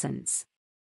training lessons.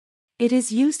 It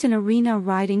is used in arena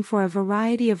riding for a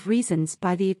variety of reasons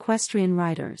by the equestrian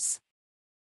riders.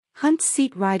 Hunt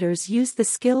seat riders use the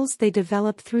skills they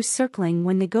develop through circling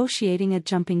when negotiating a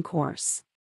jumping course.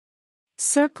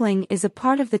 Circling is a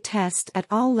part of the test at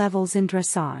all levels in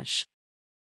dressage.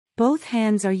 Both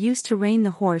hands are used to rein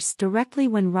the horse directly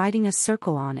when riding a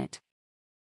circle on it.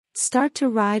 Start to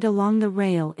ride along the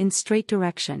rail in straight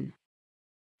direction.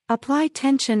 Apply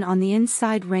tension on the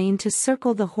inside rein to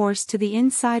circle the horse to the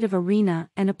inside of arena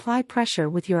and apply pressure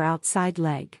with your outside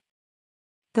leg.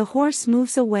 The horse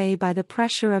moves away by the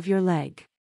pressure of your leg.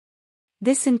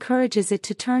 This encourages it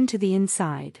to turn to the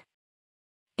inside.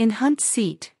 In hunt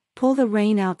seat, pull the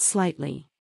rein out slightly.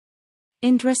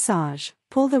 In dressage,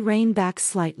 pull the rein back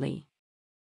slightly.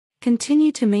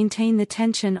 Continue to maintain the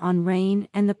tension on rein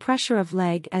and the pressure of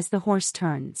leg as the horse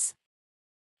turns.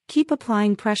 Keep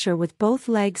applying pressure with both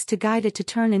legs to guide it to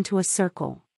turn into a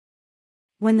circle.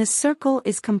 When the circle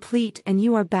is complete and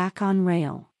you are back on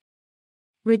rail,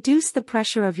 reduce the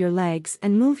pressure of your legs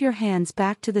and move your hands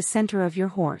back to the center of your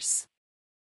horse.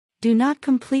 Do not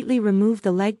completely remove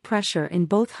the leg pressure in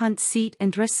both hunt seat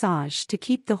and dressage to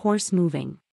keep the horse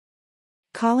moving.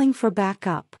 Calling for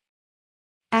backup.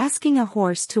 Asking a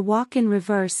horse to walk in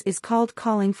reverse is called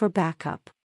calling for backup.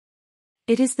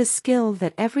 It is the skill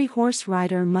that every horse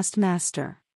rider must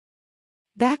master.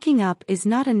 Backing up is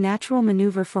not a natural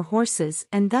maneuver for horses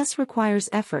and thus requires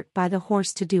effort by the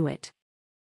horse to do it.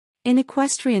 In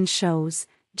equestrian shows,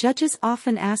 judges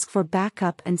often ask for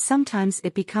backup and sometimes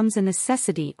it becomes a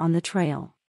necessity on the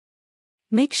trail.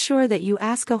 Make sure that you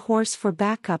ask a horse for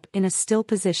backup in a still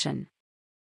position.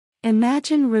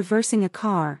 Imagine reversing a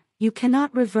car, you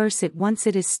cannot reverse it once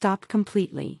it is stopped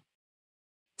completely.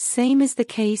 Same is the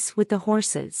case with the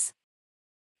horses.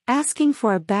 Asking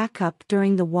for a backup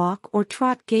during the walk or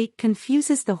trot gait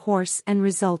confuses the horse and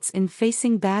results in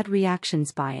facing bad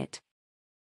reactions by it.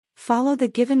 Follow the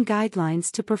given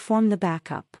guidelines to perform the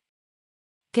backup.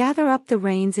 Gather up the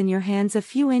reins in your hands a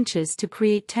few inches to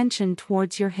create tension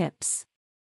towards your hips,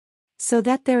 so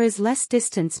that there is less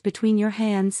distance between your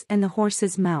hands and the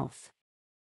horse's mouth.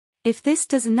 If this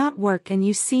does not work and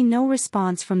you see no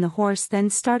response from the horse,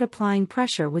 then start applying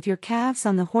pressure with your calves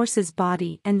on the horse's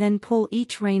body and then pull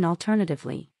each rein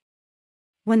alternatively.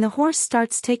 When the horse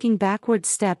starts taking backward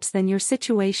steps, then your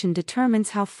situation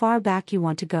determines how far back you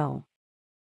want to go.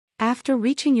 After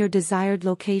reaching your desired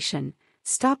location,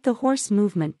 stop the horse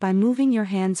movement by moving your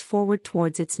hands forward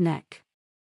towards its neck.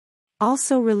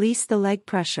 Also release the leg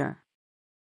pressure.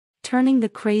 Turning the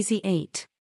crazy 8.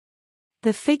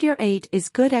 The figure 8 is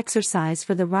good exercise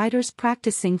for the riders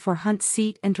practicing for hunt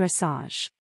seat and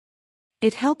dressage.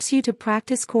 It helps you to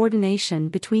practice coordination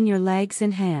between your legs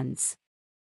and hands.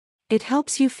 It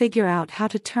helps you figure out how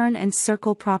to turn and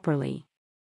circle properly.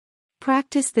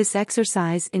 Practice this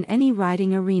exercise in any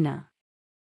riding arena.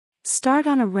 Start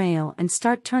on a rail and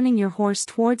start turning your horse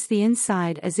towards the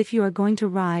inside as if you are going to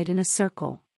ride in a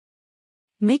circle.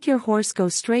 Make your horse go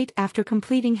straight after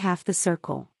completing half the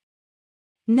circle.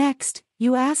 Next,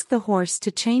 you ask the horse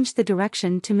to change the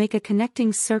direction to make a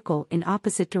connecting circle in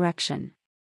opposite direction.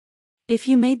 If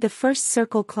you made the first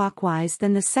circle clockwise,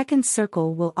 then the second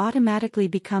circle will automatically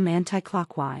become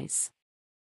anti-clockwise.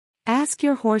 Ask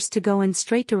your horse to go in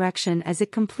straight direction as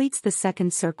it completes the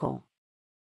second circle.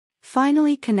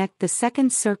 Finally, connect the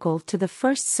second circle to the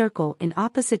first circle in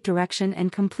opposite direction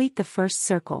and complete the first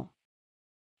circle.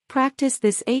 Practice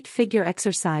this 8-figure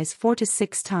exercise 4 to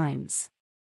 6 times.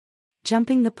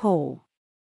 Jumping the pole.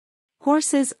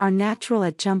 Horses are natural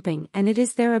at jumping, and it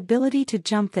is their ability to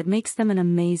jump that makes them an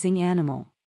amazing animal.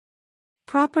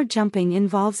 Proper jumping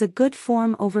involves a good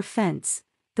form over fence,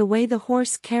 the way the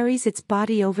horse carries its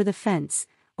body over the fence,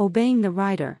 obeying the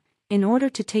rider, in order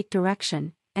to take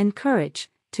direction, and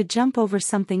courage, to jump over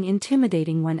something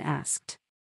intimidating when asked.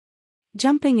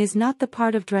 Jumping is not the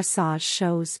part of dressage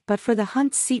shows, but for the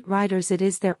hunt seat riders it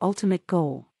is their ultimate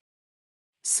goal.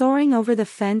 Soaring over the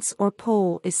fence or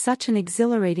pole is such an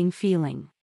exhilarating feeling.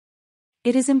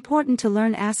 It is important to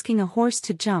learn asking a horse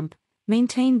to jump,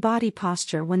 maintain body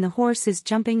posture when the horse is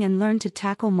jumping, and learn to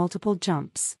tackle multiple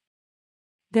jumps.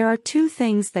 There are 2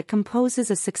 things that composes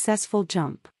a successful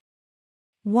jump.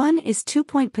 One is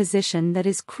 2-point position that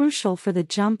is crucial for the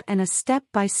jump, and a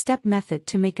step-by-step method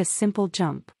to make a simple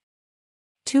jump.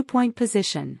 2-point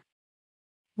position.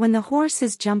 When the horse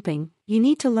is jumping, you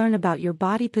need to learn about your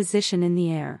body position in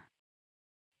the air.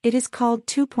 It is called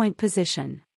 2-point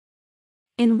position.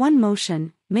 In one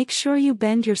motion, make sure you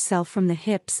bend yourself from the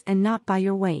hips and not by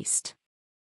your waist.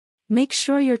 Make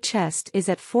sure your chest is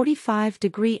at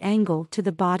 45-degree angle to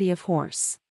the body of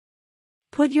horse.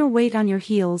 Put your weight on your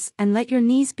heels and let your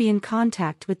knees be in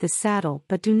contact with the saddle,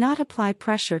 but do not apply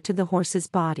pressure to the horse's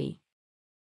body.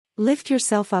 Lift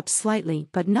yourself up slightly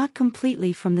but not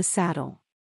completely from the saddle.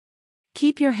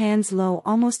 Keep your hands low,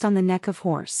 almost on the neck of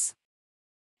horse.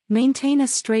 Maintain a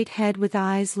straight head with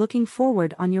eyes looking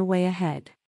forward on your way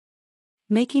ahead.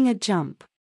 Making a jump.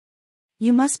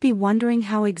 You must be wondering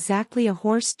how exactly a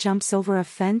horse jumps over a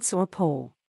fence or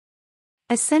pole.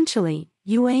 Essentially,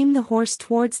 you aim the horse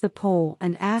towards the pole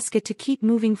and ask it to keep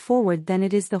moving forward, then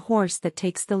it is the horse that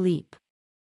takes the leap.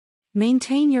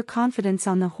 Maintain your confidence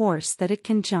on the horse that it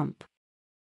can jump.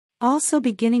 Also,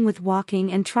 beginning with walking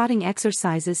and trotting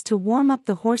exercises to warm up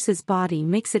the horse's body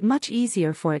makes it much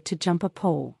easier for it to jump a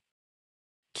pole.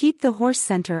 Keep the horse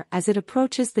center as it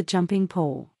approaches the jumping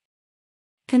pole.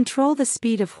 Control the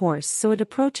speed of horse so it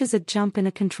approaches a jump in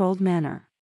a controlled manner.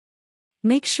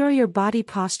 Make sure your body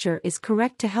posture is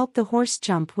correct to help the horse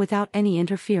jump without any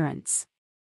interference.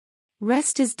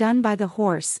 Rest is done by the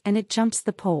horse and it jumps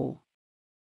the pole.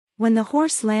 When the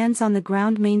horse lands on the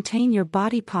ground, maintain your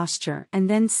body posture and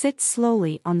then sit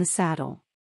slowly on the saddle.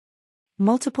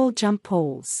 Multiple jump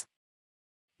poles.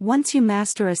 Once you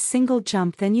master a single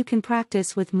jump, then you can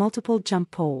practice with multiple jump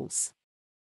poles.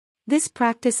 This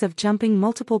practice of jumping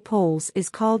multiple poles is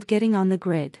called getting on the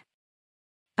grid.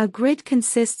 A grid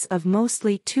consists of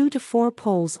mostly 2 to 4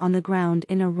 poles on the ground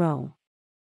in a row.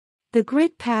 The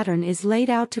grid pattern is laid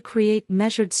out to create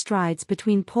measured strides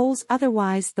between poles,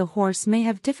 otherwise the horse may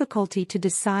have difficulty to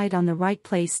decide on the right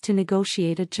place to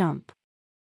negotiate a jump.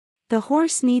 The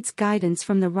horse needs guidance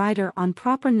from the rider on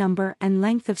proper number and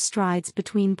length of strides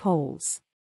between poles.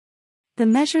 The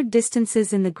measured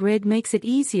distances in the grid makes it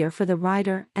easier for the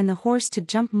rider and the horse to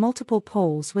jump multiple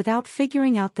poles without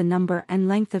figuring out the number and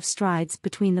length of strides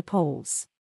between the poles.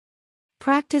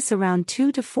 Practice around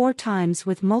 2 to 4 times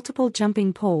with multiple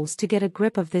jumping poles to get a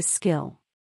grip of this skill.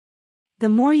 The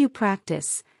more you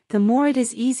practice, the more it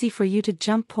is easy for you to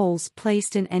jump poles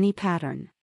placed in any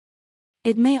pattern.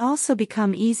 It may also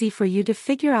become easy for you to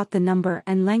figure out the number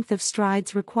and length of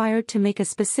strides required to make a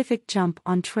specific jump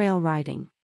on trail riding.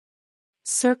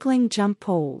 Circling jump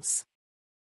poles.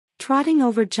 Trotting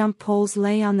over jump poles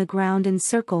lay on the ground in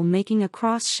circle making a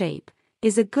cross shape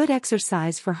is a good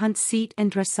exercise for hunt seat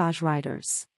and dressage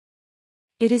riders.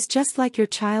 It is just like your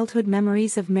childhood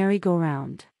memories of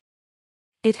merry-go-round.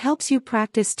 It helps you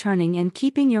practice turning and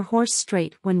keeping your horse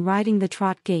straight when riding the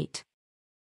trot gait.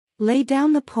 Lay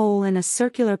down the pole in a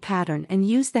circular pattern and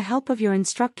use the help of your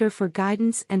instructor for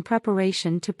guidance and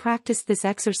preparation to practice this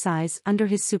exercise under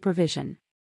his supervision.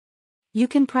 You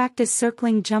can practice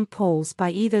circling jump poles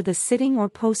by either the sitting or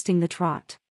posting the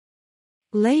trot.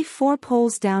 Lay 4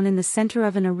 poles down in the center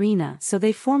of an arena so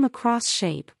they form a cross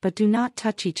shape but do not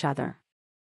touch each other.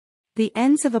 The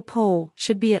ends of a pole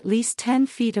should be at least 10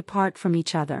 feet apart from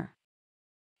each other.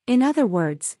 In other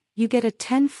words, you get a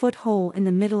 10-foot hole in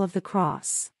the middle of the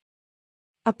cross.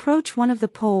 Approach one of the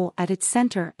pole at its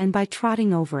center and by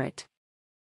trotting over it.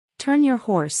 Turn your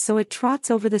horse so it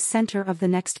trots over the center of the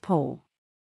next pole.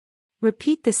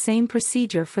 Repeat the same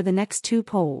procedure for the next 2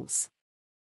 poles.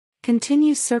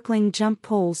 Continue circling jump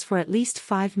poles for at least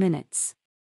 5 minutes.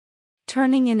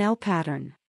 Turning in L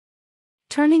pattern.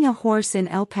 Turning a horse in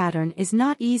L pattern is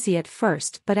not easy at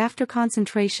first, but after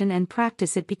concentration and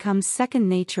practice it becomes second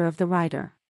nature of the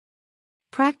rider.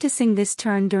 Practicing this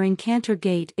turn during canter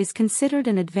gait is considered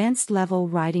an advanced level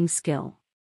riding skill.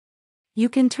 You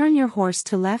can turn your horse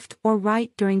to left or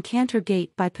right during canter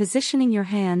gait by positioning your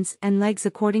hands and legs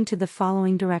according to the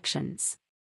following directions.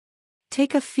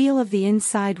 Take a feel of the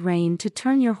inside rein to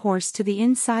turn your horse to the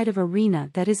inside of arena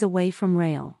that is away from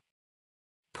rail.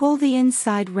 Pull the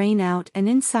inside rein out and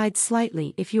inside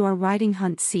slightly if you are riding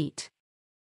hunt seat.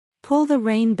 Pull the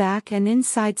rein back and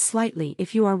inside slightly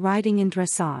if you are riding in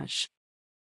dressage.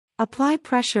 Apply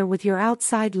pressure with your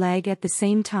outside leg at the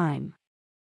same time.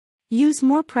 Use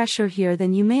more pressure here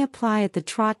than you may apply at the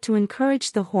trot to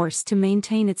encourage the horse to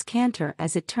maintain its canter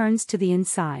as it turns to the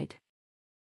inside.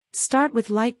 Start with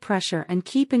light pressure and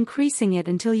keep increasing it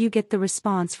until you get the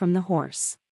response from the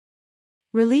horse.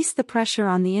 Release the pressure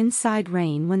on the inside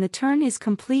rein when the turn is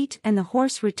complete and the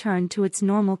horse return to its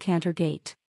normal canter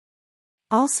gait.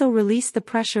 Also release the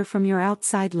pressure from your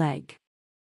outside leg.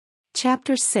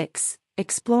 Chapter 6: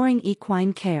 Exploring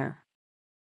Equine Care.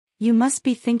 You must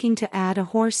be thinking to add a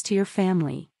horse to your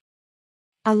family.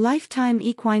 A lifetime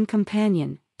equine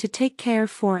companion, to take care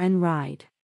for and ride.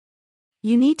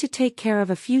 You need to take care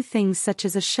of a few things such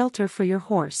as a shelter for your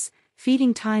horse,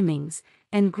 feeding timings,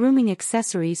 and grooming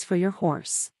accessories for your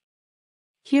horse.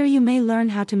 Here you may learn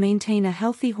how to maintain a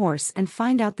healthy horse and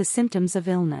find out the symptoms of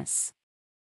illness.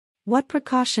 What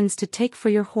precautions to take for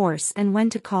your horse and when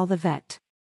to call the vet.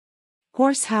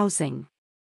 Horse housing.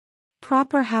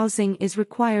 Proper housing is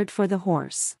required for the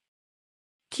horse.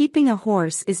 Keeping a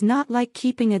horse is not like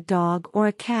keeping a dog or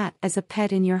a cat as a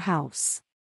pet in your house.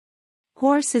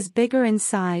 Horse is bigger in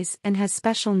size and has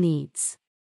special needs.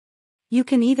 You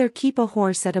can either keep a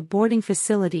horse at a boarding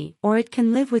facility or it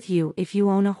can live with you if you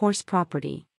own a horse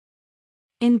property.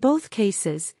 In both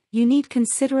cases, you need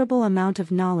considerable amount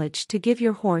of knowledge to give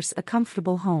your horse a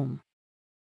comfortable home.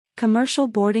 Commercial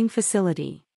boarding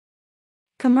facility.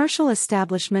 Commercial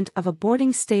establishment of a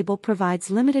boarding stable provides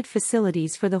limited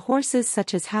facilities for the horses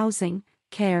such as housing,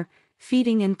 care,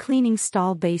 feeding and cleaning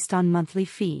stall based on monthly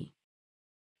fee.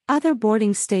 Other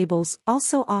boarding stables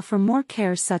also offer more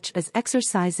care such as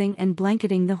exercising and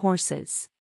blanketing the horses.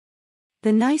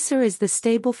 The nicer is the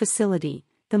stable facility,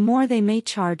 the more they may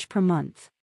charge per month.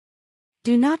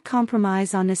 Do not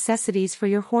compromise on necessities for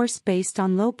your horse based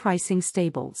on low pricing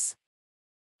stables.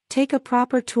 Take a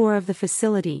proper tour of the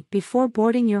facility before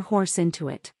boarding your horse into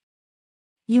it.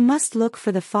 You must look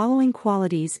for the following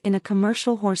qualities in a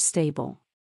commercial horse stable.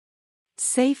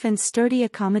 Safe and sturdy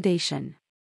accommodation.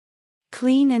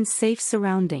 Clean and safe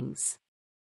surroundings.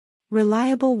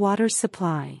 Reliable water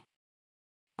supply.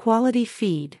 Quality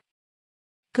feed.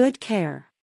 Good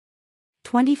care.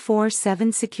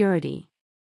 24/7 security.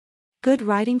 Good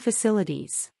riding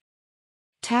facilities.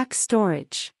 Tack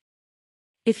storage.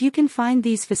 If you can find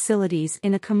these facilities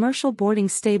in a commercial boarding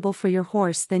stable for your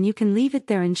horse, then you can leave it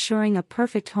there, ensuring a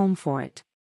perfect home for it.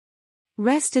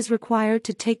 Rest is required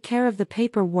to take care of the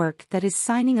paperwork that is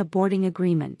signing a boarding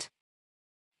agreement.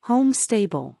 Home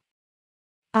stable.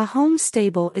 A home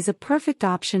stable is a perfect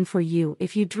option for you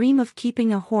if you dream of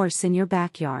keeping a horse in your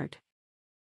backyard.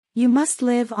 You must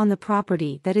live on the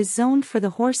property that is zoned for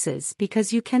the horses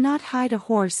because you cannot hide a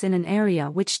horse in an area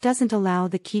which doesn't allow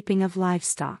the keeping of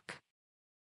livestock.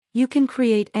 You can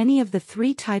create any of the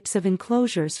 3 types of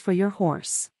enclosures for your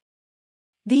horse.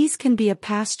 These can be a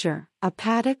pasture, a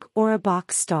paddock or a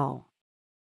box stall.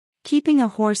 Keeping a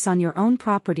horse on your own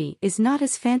property is not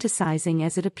as fantasizing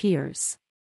as it appears.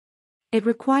 It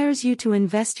requires you to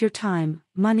invest your time,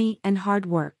 money and hard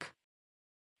work.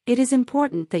 It is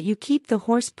important that you keep the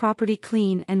horse property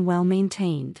clean and well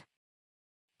maintained.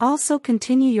 Also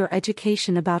continue your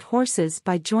education about horses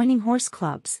by joining horse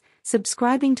clubs,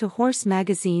 subscribing to horse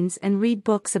magazines and read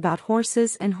books about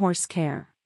horses and horse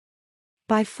care.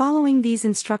 By following these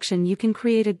instructions you can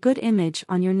create a good image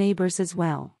on your neighbors as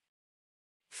well.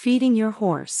 Feeding your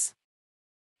horse.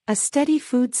 A steady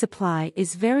food supply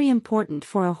is very important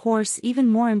for a horse, even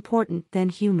more important than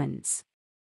humans.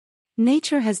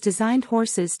 Nature has designed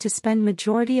horses to spend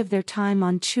majority of their time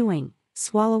on chewing,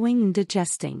 swallowing and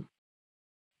digesting.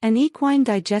 An equine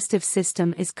digestive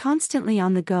system is constantly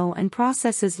on the go and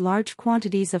processes large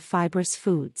quantities of fibrous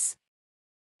foods.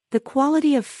 The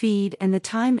quality of feed and the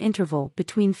time interval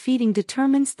between feeding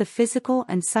determines the physical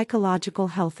and psychological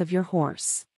health of your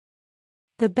horse.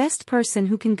 The best person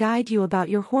who can guide you about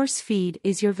your horse feed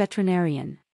is your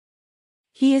veterinarian.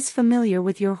 He is familiar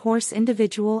with your horse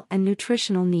individual and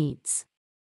nutritional needs.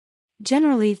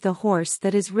 Generally, the horse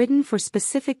that is ridden for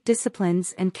specific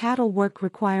disciplines and cattle work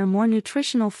require more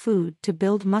nutritional food to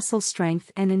build muscle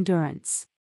strength and endurance.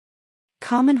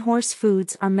 Common horse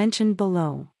foods are mentioned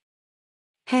below.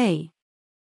 Hay.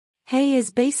 Hay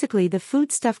is basically the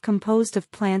foodstuff composed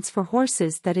of plants for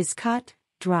horses that is cut,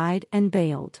 dried and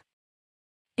baled.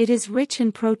 It is rich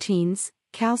in proteins,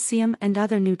 calcium and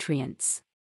other nutrients.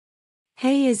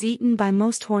 Hay is eaten by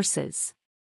most horses.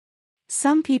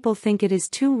 Some people think it is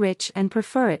too rich and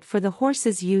prefer it for the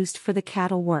horses used for the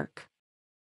cattle work.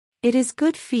 It is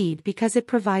good feed because it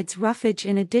provides roughage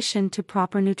in addition to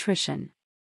proper nutrition.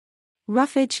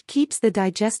 Roughage keeps the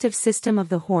digestive system of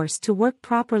the horse to work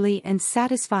properly and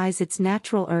satisfies its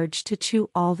natural urge to chew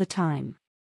all the time.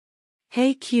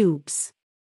 Hay cubes.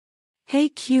 Hay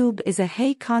cube is a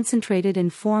hay concentrated in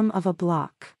form of a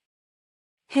block.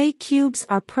 Hay cubes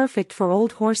are perfect for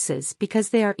old horses because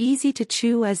they are easy to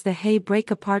chew as the hay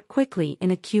break apart quickly in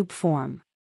a cube form.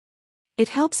 It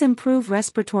helps improve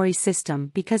respiratory system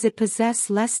because it possesses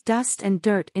less dust and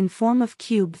dirt in form of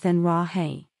cube than raw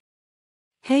hay.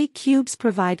 Hay cubes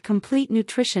provide complete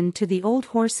nutrition to the old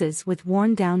horses with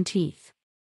worn down teeth.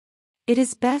 It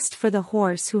is best for the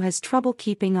horse who has trouble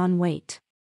keeping on weight.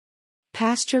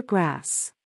 Pasture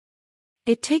grass.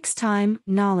 It takes time,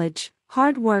 knowledge,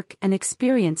 hard work and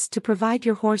experience to provide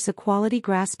your horse a quality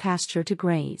grass pasture to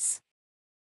graze.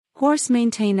 Horse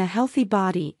maintain a healthy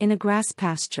body in a grass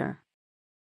pasture.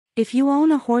 If you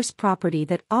own a horse property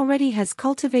that already has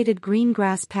cultivated green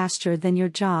grass pasture, then your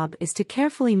job is to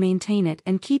carefully maintain it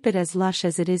and keep it as lush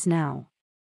as it is now.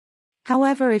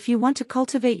 However, if you want to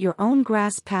cultivate your own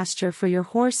grass pasture for your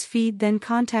horse feed, then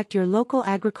contact your local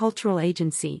agricultural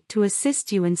agency to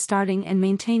assist you in starting and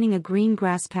maintaining a green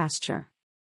grass pasture.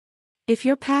 If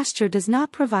your pasture does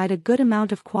not provide a good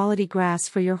amount of quality grass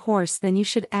for your horse, then you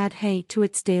should add hay to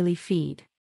its daily feed.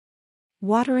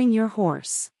 Watering your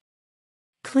horse.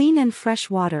 Clean and fresh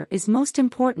water is most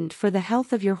important for the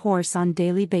health of your horse on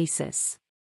daily basis.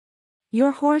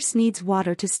 Your horse needs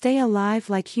water to stay alive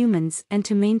like humans and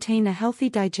to maintain a healthy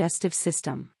digestive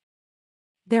system.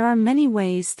 There are many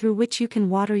ways through which you can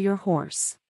water your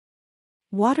horse.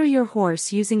 Water your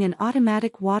horse using an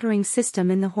automatic watering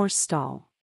system in the horse stall.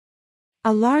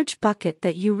 A large bucket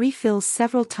that you refill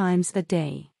several times a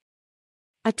day.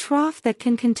 A trough that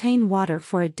can contain water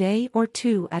for a day or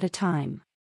two at a time.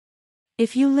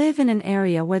 If you live in an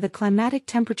area where the climatic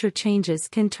temperature changes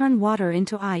can turn water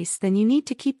into ice, then you need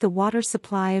to keep the water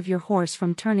supply of your horse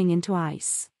from turning into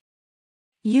ice.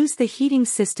 Use the heating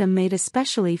system made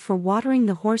especially for watering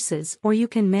the horses, or you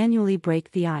can manually break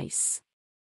the ice.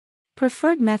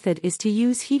 Preferred method is to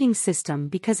use heating system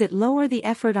because it lower the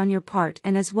effort on your part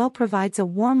and as well provides a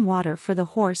warm water for the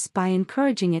horse by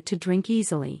encouraging it to drink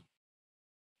easily.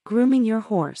 Grooming your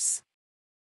horse.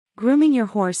 Grooming your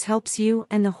horse helps you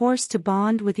and the horse to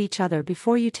bond with each other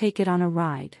before you take it on a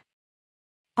ride.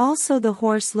 Also, the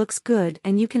horse looks good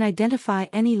and you can identify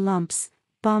any lumps,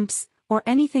 bumps, or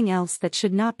anything else that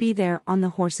should not be there on the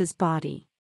horse's body.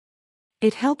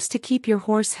 It helps to keep your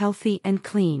horse healthy and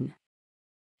clean.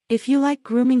 If you like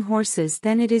grooming horses,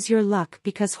 then it is your luck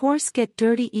because horses get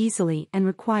dirty easily and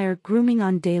require grooming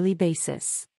on daily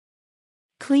basis.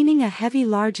 Cleaning a heavy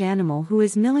large animal who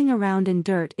is milling around in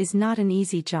dirt is not an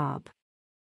easy job.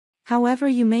 However,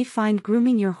 you may find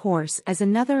grooming your horse as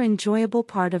another enjoyable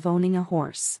part of owning a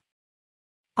horse.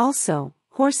 Also,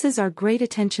 horses are great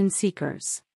attention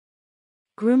seekers.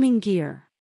 Grooming gear.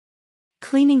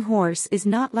 Cleaning horse is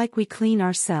not like we clean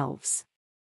ourselves.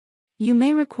 You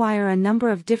may require a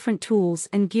number of different tools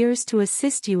and gears to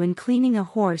assist you in cleaning a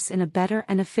horse in a better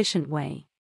and efficient way.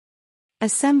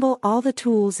 Assemble all the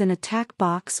tools in a tack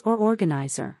box or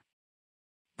organizer.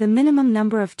 The minimum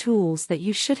number of tools that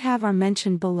you should have are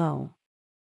mentioned below.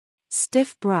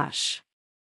 Stiff brush.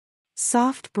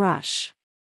 Soft brush.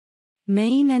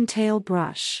 Mane and tail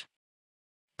brush.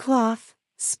 Cloth,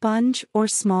 sponge or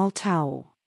small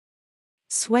towel.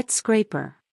 Sweat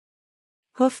scraper.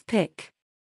 Hoof pick.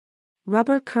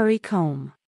 Rubber curry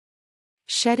comb.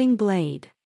 Shedding blade.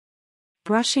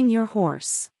 Brushing your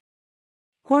horse.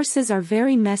 Horses are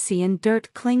very messy and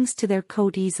dirt clings to their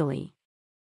coat easily.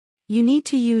 You need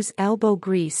to use elbow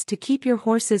grease to keep your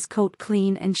horse's coat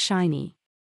clean and shiny.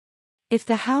 If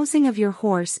the housing of your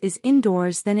horse is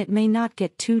indoors, then it may not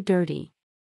get too dirty.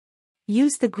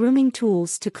 Use the grooming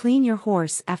tools to clean your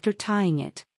horse after tying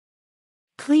it.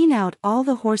 Clean out all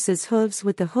the horse's hooves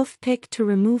with the hoof pick to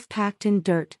remove packed in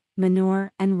dirt,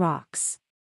 manure, and rocks.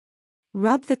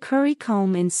 Rub the curry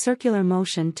comb in circular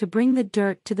motion to bring the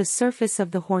dirt to the surface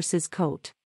of the horse's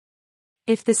coat.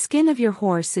 If the skin of your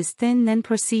horse is thin, then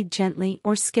proceed gently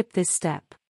or skip this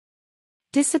step.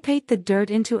 Dissipate the dirt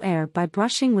into air by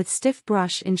brushing with stiff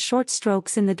brush in short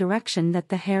strokes in the direction that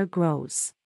the hair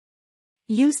grows.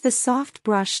 Use the soft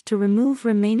brush to remove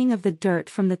remaining of the dirt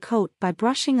from the coat by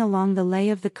brushing along the lay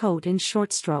of the coat in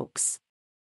short strokes.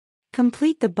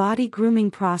 Complete the body grooming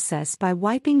process by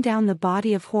wiping down the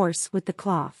body of horse with the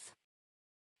cloth.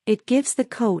 It gives the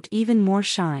coat even more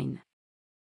shine.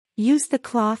 Use the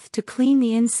cloth to clean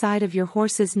the inside of your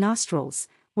horse's nostrils,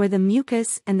 where the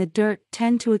mucus and the dirt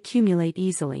tend to accumulate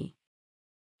easily.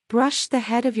 Brush the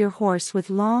head of your horse with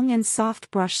long and soft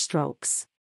brush strokes.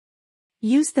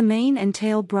 Use the mane and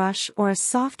tail brush or a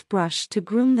soft brush to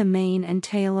groom the mane and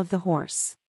tail of the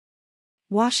horse.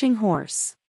 Washing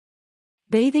horse.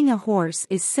 Bathing a horse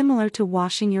is similar to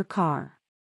washing your car.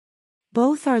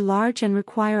 Both are large and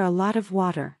require a lot of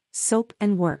water, soap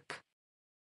and work.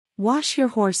 Wash your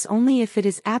horse only if it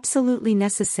is absolutely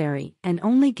necessary and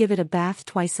only give it a bath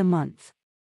twice a month.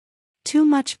 Too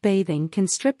much bathing can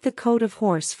strip the coat of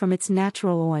horse from its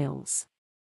natural oils.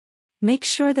 Make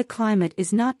sure the climate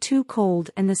is not too cold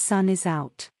and the sun is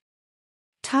out.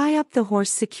 Tie up the horse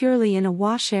securely in a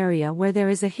wash area where there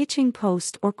is a hitching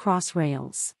post or cross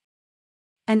rails.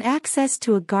 An access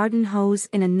to a garden hose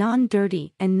in a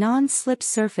non-dirty and non-slip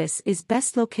surface is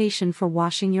best location for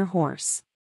washing your horse.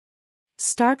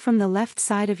 Start from the left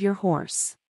side of your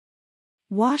horse.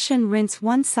 Wash and rinse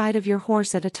one side of your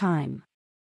horse at a time.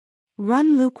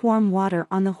 Run lukewarm water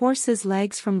on the horse's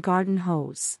legs from garden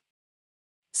hose.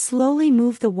 Slowly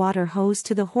move the water hose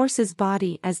to the horse's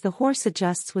body as the horse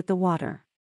adjusts with the water.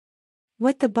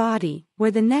 Wet the body,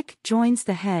 where the neck joins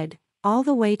the head, all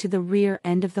the way to the rear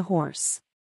end of the horse.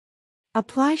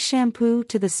 Apply shampoo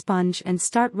to the sponge and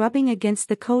start rubbing against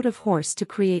the coat of horse to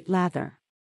create lather.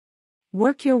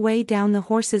 Work your way down the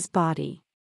horse's body.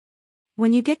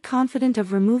 When you get confident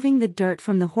of removing the dirt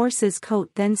from the horse's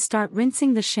coat, then start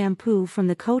rinsing the shampoo from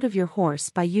the coat of your horse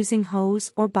by using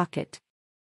hose or bucket.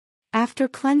 After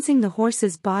cleansing the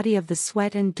horse's body of the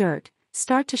sweat and dirt,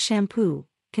 start to shampoo,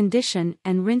 condition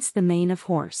and rinse the mane of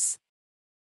horse.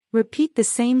 Repeat the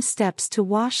same steps to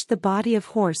wash the body of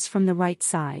horse from the right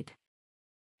side.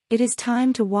 It is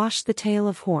time to wash the tail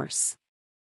of horse.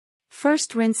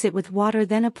 First rinse it with water,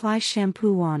 then apply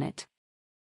shampoo on it.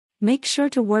 Make sure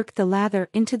to work the lather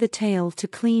into the tail to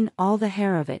clean all the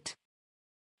hair of it.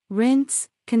 Rinse,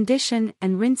 condition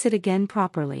and rinse it again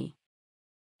properly.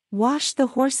 Wash the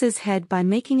horse's head by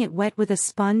making it wet with a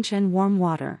sponge and warm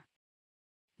water.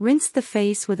 Rinse the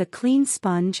face with a clean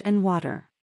sponge and water.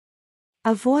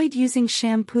 Avoid using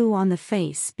shampoo on the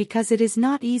face because it is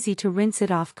not easy to rinse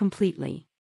it off completely.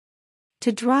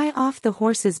 To dry off the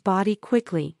horse's body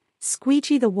quickly,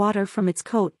 squeegee the water from its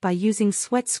coat by using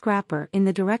sweat scraper in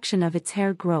the direction of its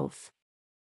hair growth.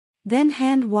 Then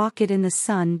hand walk it in the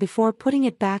sun before putting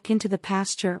it back into the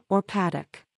pasture or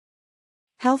paddock.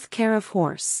 Health care of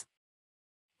horse.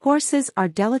 Horses are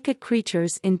delicate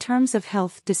creatures in terms of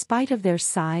health despite of their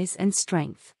size and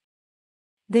strength.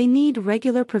 They need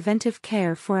regular preventive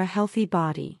care for a healthy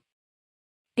body.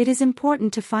 It is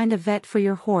important to find a vet for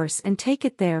your horse and take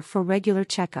it there for regular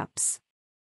checkups.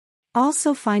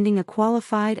 Also, finding a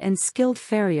qualified and skilled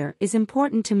farrier is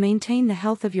important to maintain the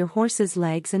health of your horse's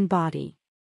legs and body.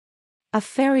 A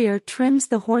farrier trims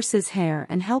the horse's hair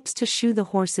and helps to shoe the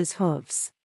horse's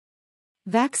hooves.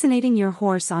 Vaccinating your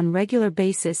horse on regular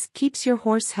basis keeps your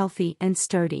horse healthy and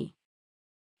sturdy.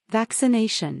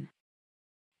 Vaccination.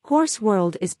 Horse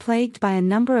world is plagued by a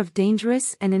number of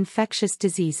dangerous and infectious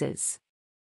diseases.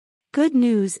 Good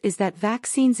news is that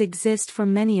vaccines exist for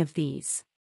many of these.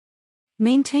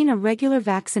 Maintain a regular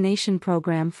vaccination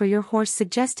program for your horse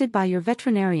suggested by your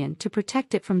veterinarian to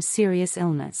protect it from serious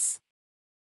illness.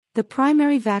 The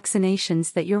primary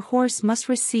vaccinations that your horse must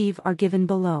receive are given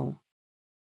below.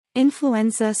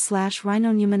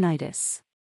 Influenza/rhinopneumonitis.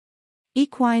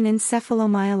 Equine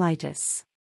encephalomyelitis.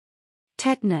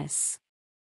 Tetanus.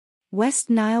 West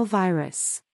Nile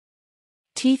virus.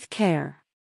 Teeth care.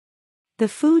 The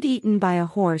food eaten by a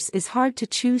horse is hard to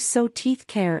chew, so teeth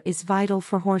care is vital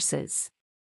for horses.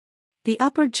 The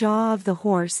upper jaw of the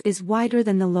horse is wider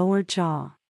than the lower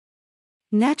jaw.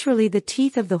 Naturally, the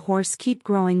teeth of the horse keep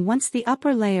growing once the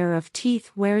upper layer of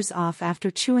teeth wears off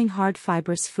after chewing hard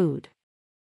fibrous food.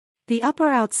 The upper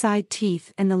outside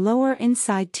teeth and the lower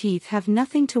inside teeth have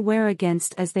nothing to wear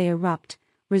against as they erupt,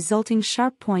 resulting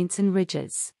sharp points and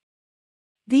ridges.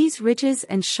 These ridges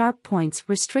and sharp points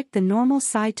restrict the normal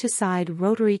side-to-side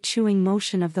rotary chewing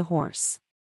motion of the horse.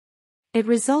 It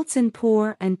results in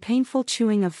poor and painful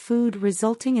chewing of food,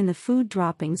 resulting in the food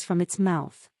droppings from its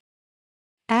mouth.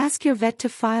 Ask your vet to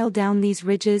file down these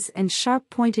ridges and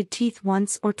sharp-pointed teeth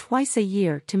once or twice a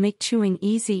year to make chewing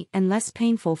easy and less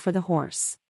painful for the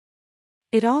horse.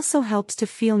 It also helps to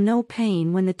feel no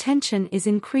pain when the tension is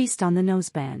increased on the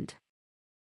noseband.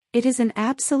 It is an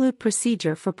absolute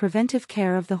procedure for preventive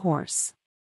care of the horse.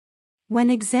 When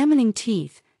examining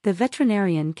teeth, the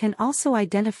veterinarian can also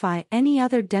identify any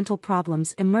other dental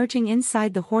problems emerging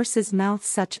inside the horse's mouth,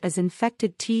 such as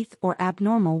infected teeth or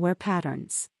abnormal wear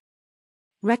patterns.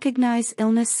 Recognize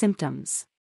illness symptoms.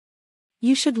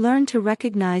 You should learn to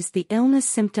recognize the illness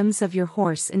symptoms of your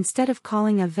horse instead of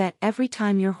calling a vet every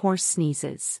time your horse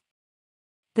sneezes.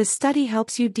 The study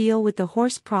helps you deal with the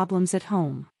horse problems at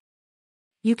home.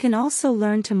 You can also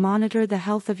learn to monitor the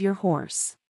health of your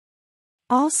horse.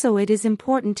 Also, it is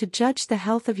important to judge the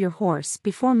health of your horse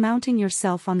before mounting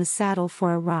yourself on the saddle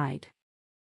for a ride.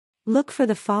 Look for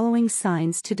the following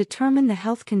signs to determine the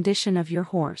health condition of your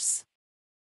horse: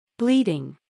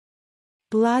 bleeding,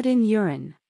 blood in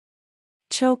urine,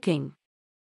 choking,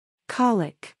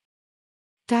 colic,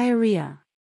 diarrhea,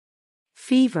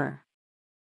 fever,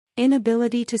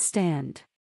 inability to stand,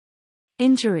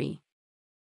 injury,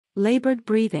 labored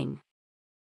breathing,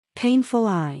 painful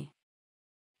eye,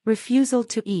 refusal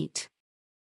to eat,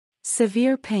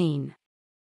 severe pain,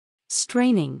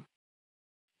 straining,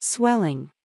 swelling.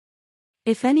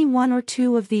 If any one or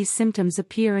two of these symptoms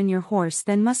appear in your horse,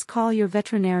 then must call your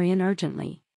veterinarian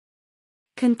urgently.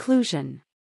 Conclusion.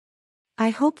 I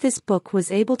hope this book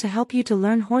was able to help you to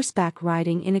learn horseback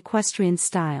riding in equestrian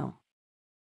style.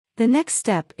 The next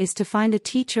step is to find a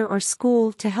teacher or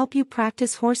school to help you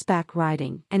practice horseback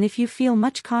riding, and if you feel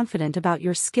much confident about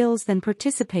your skills, then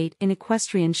participate in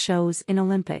equestrian shows in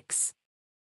Olympics.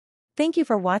 Thank you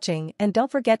for watching, and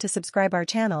don't forget to subscribe our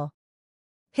channel.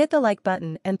 Hit the like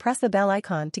button and press the bell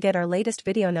icon to get our latest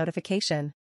video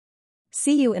notification.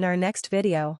 See you in our next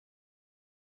video.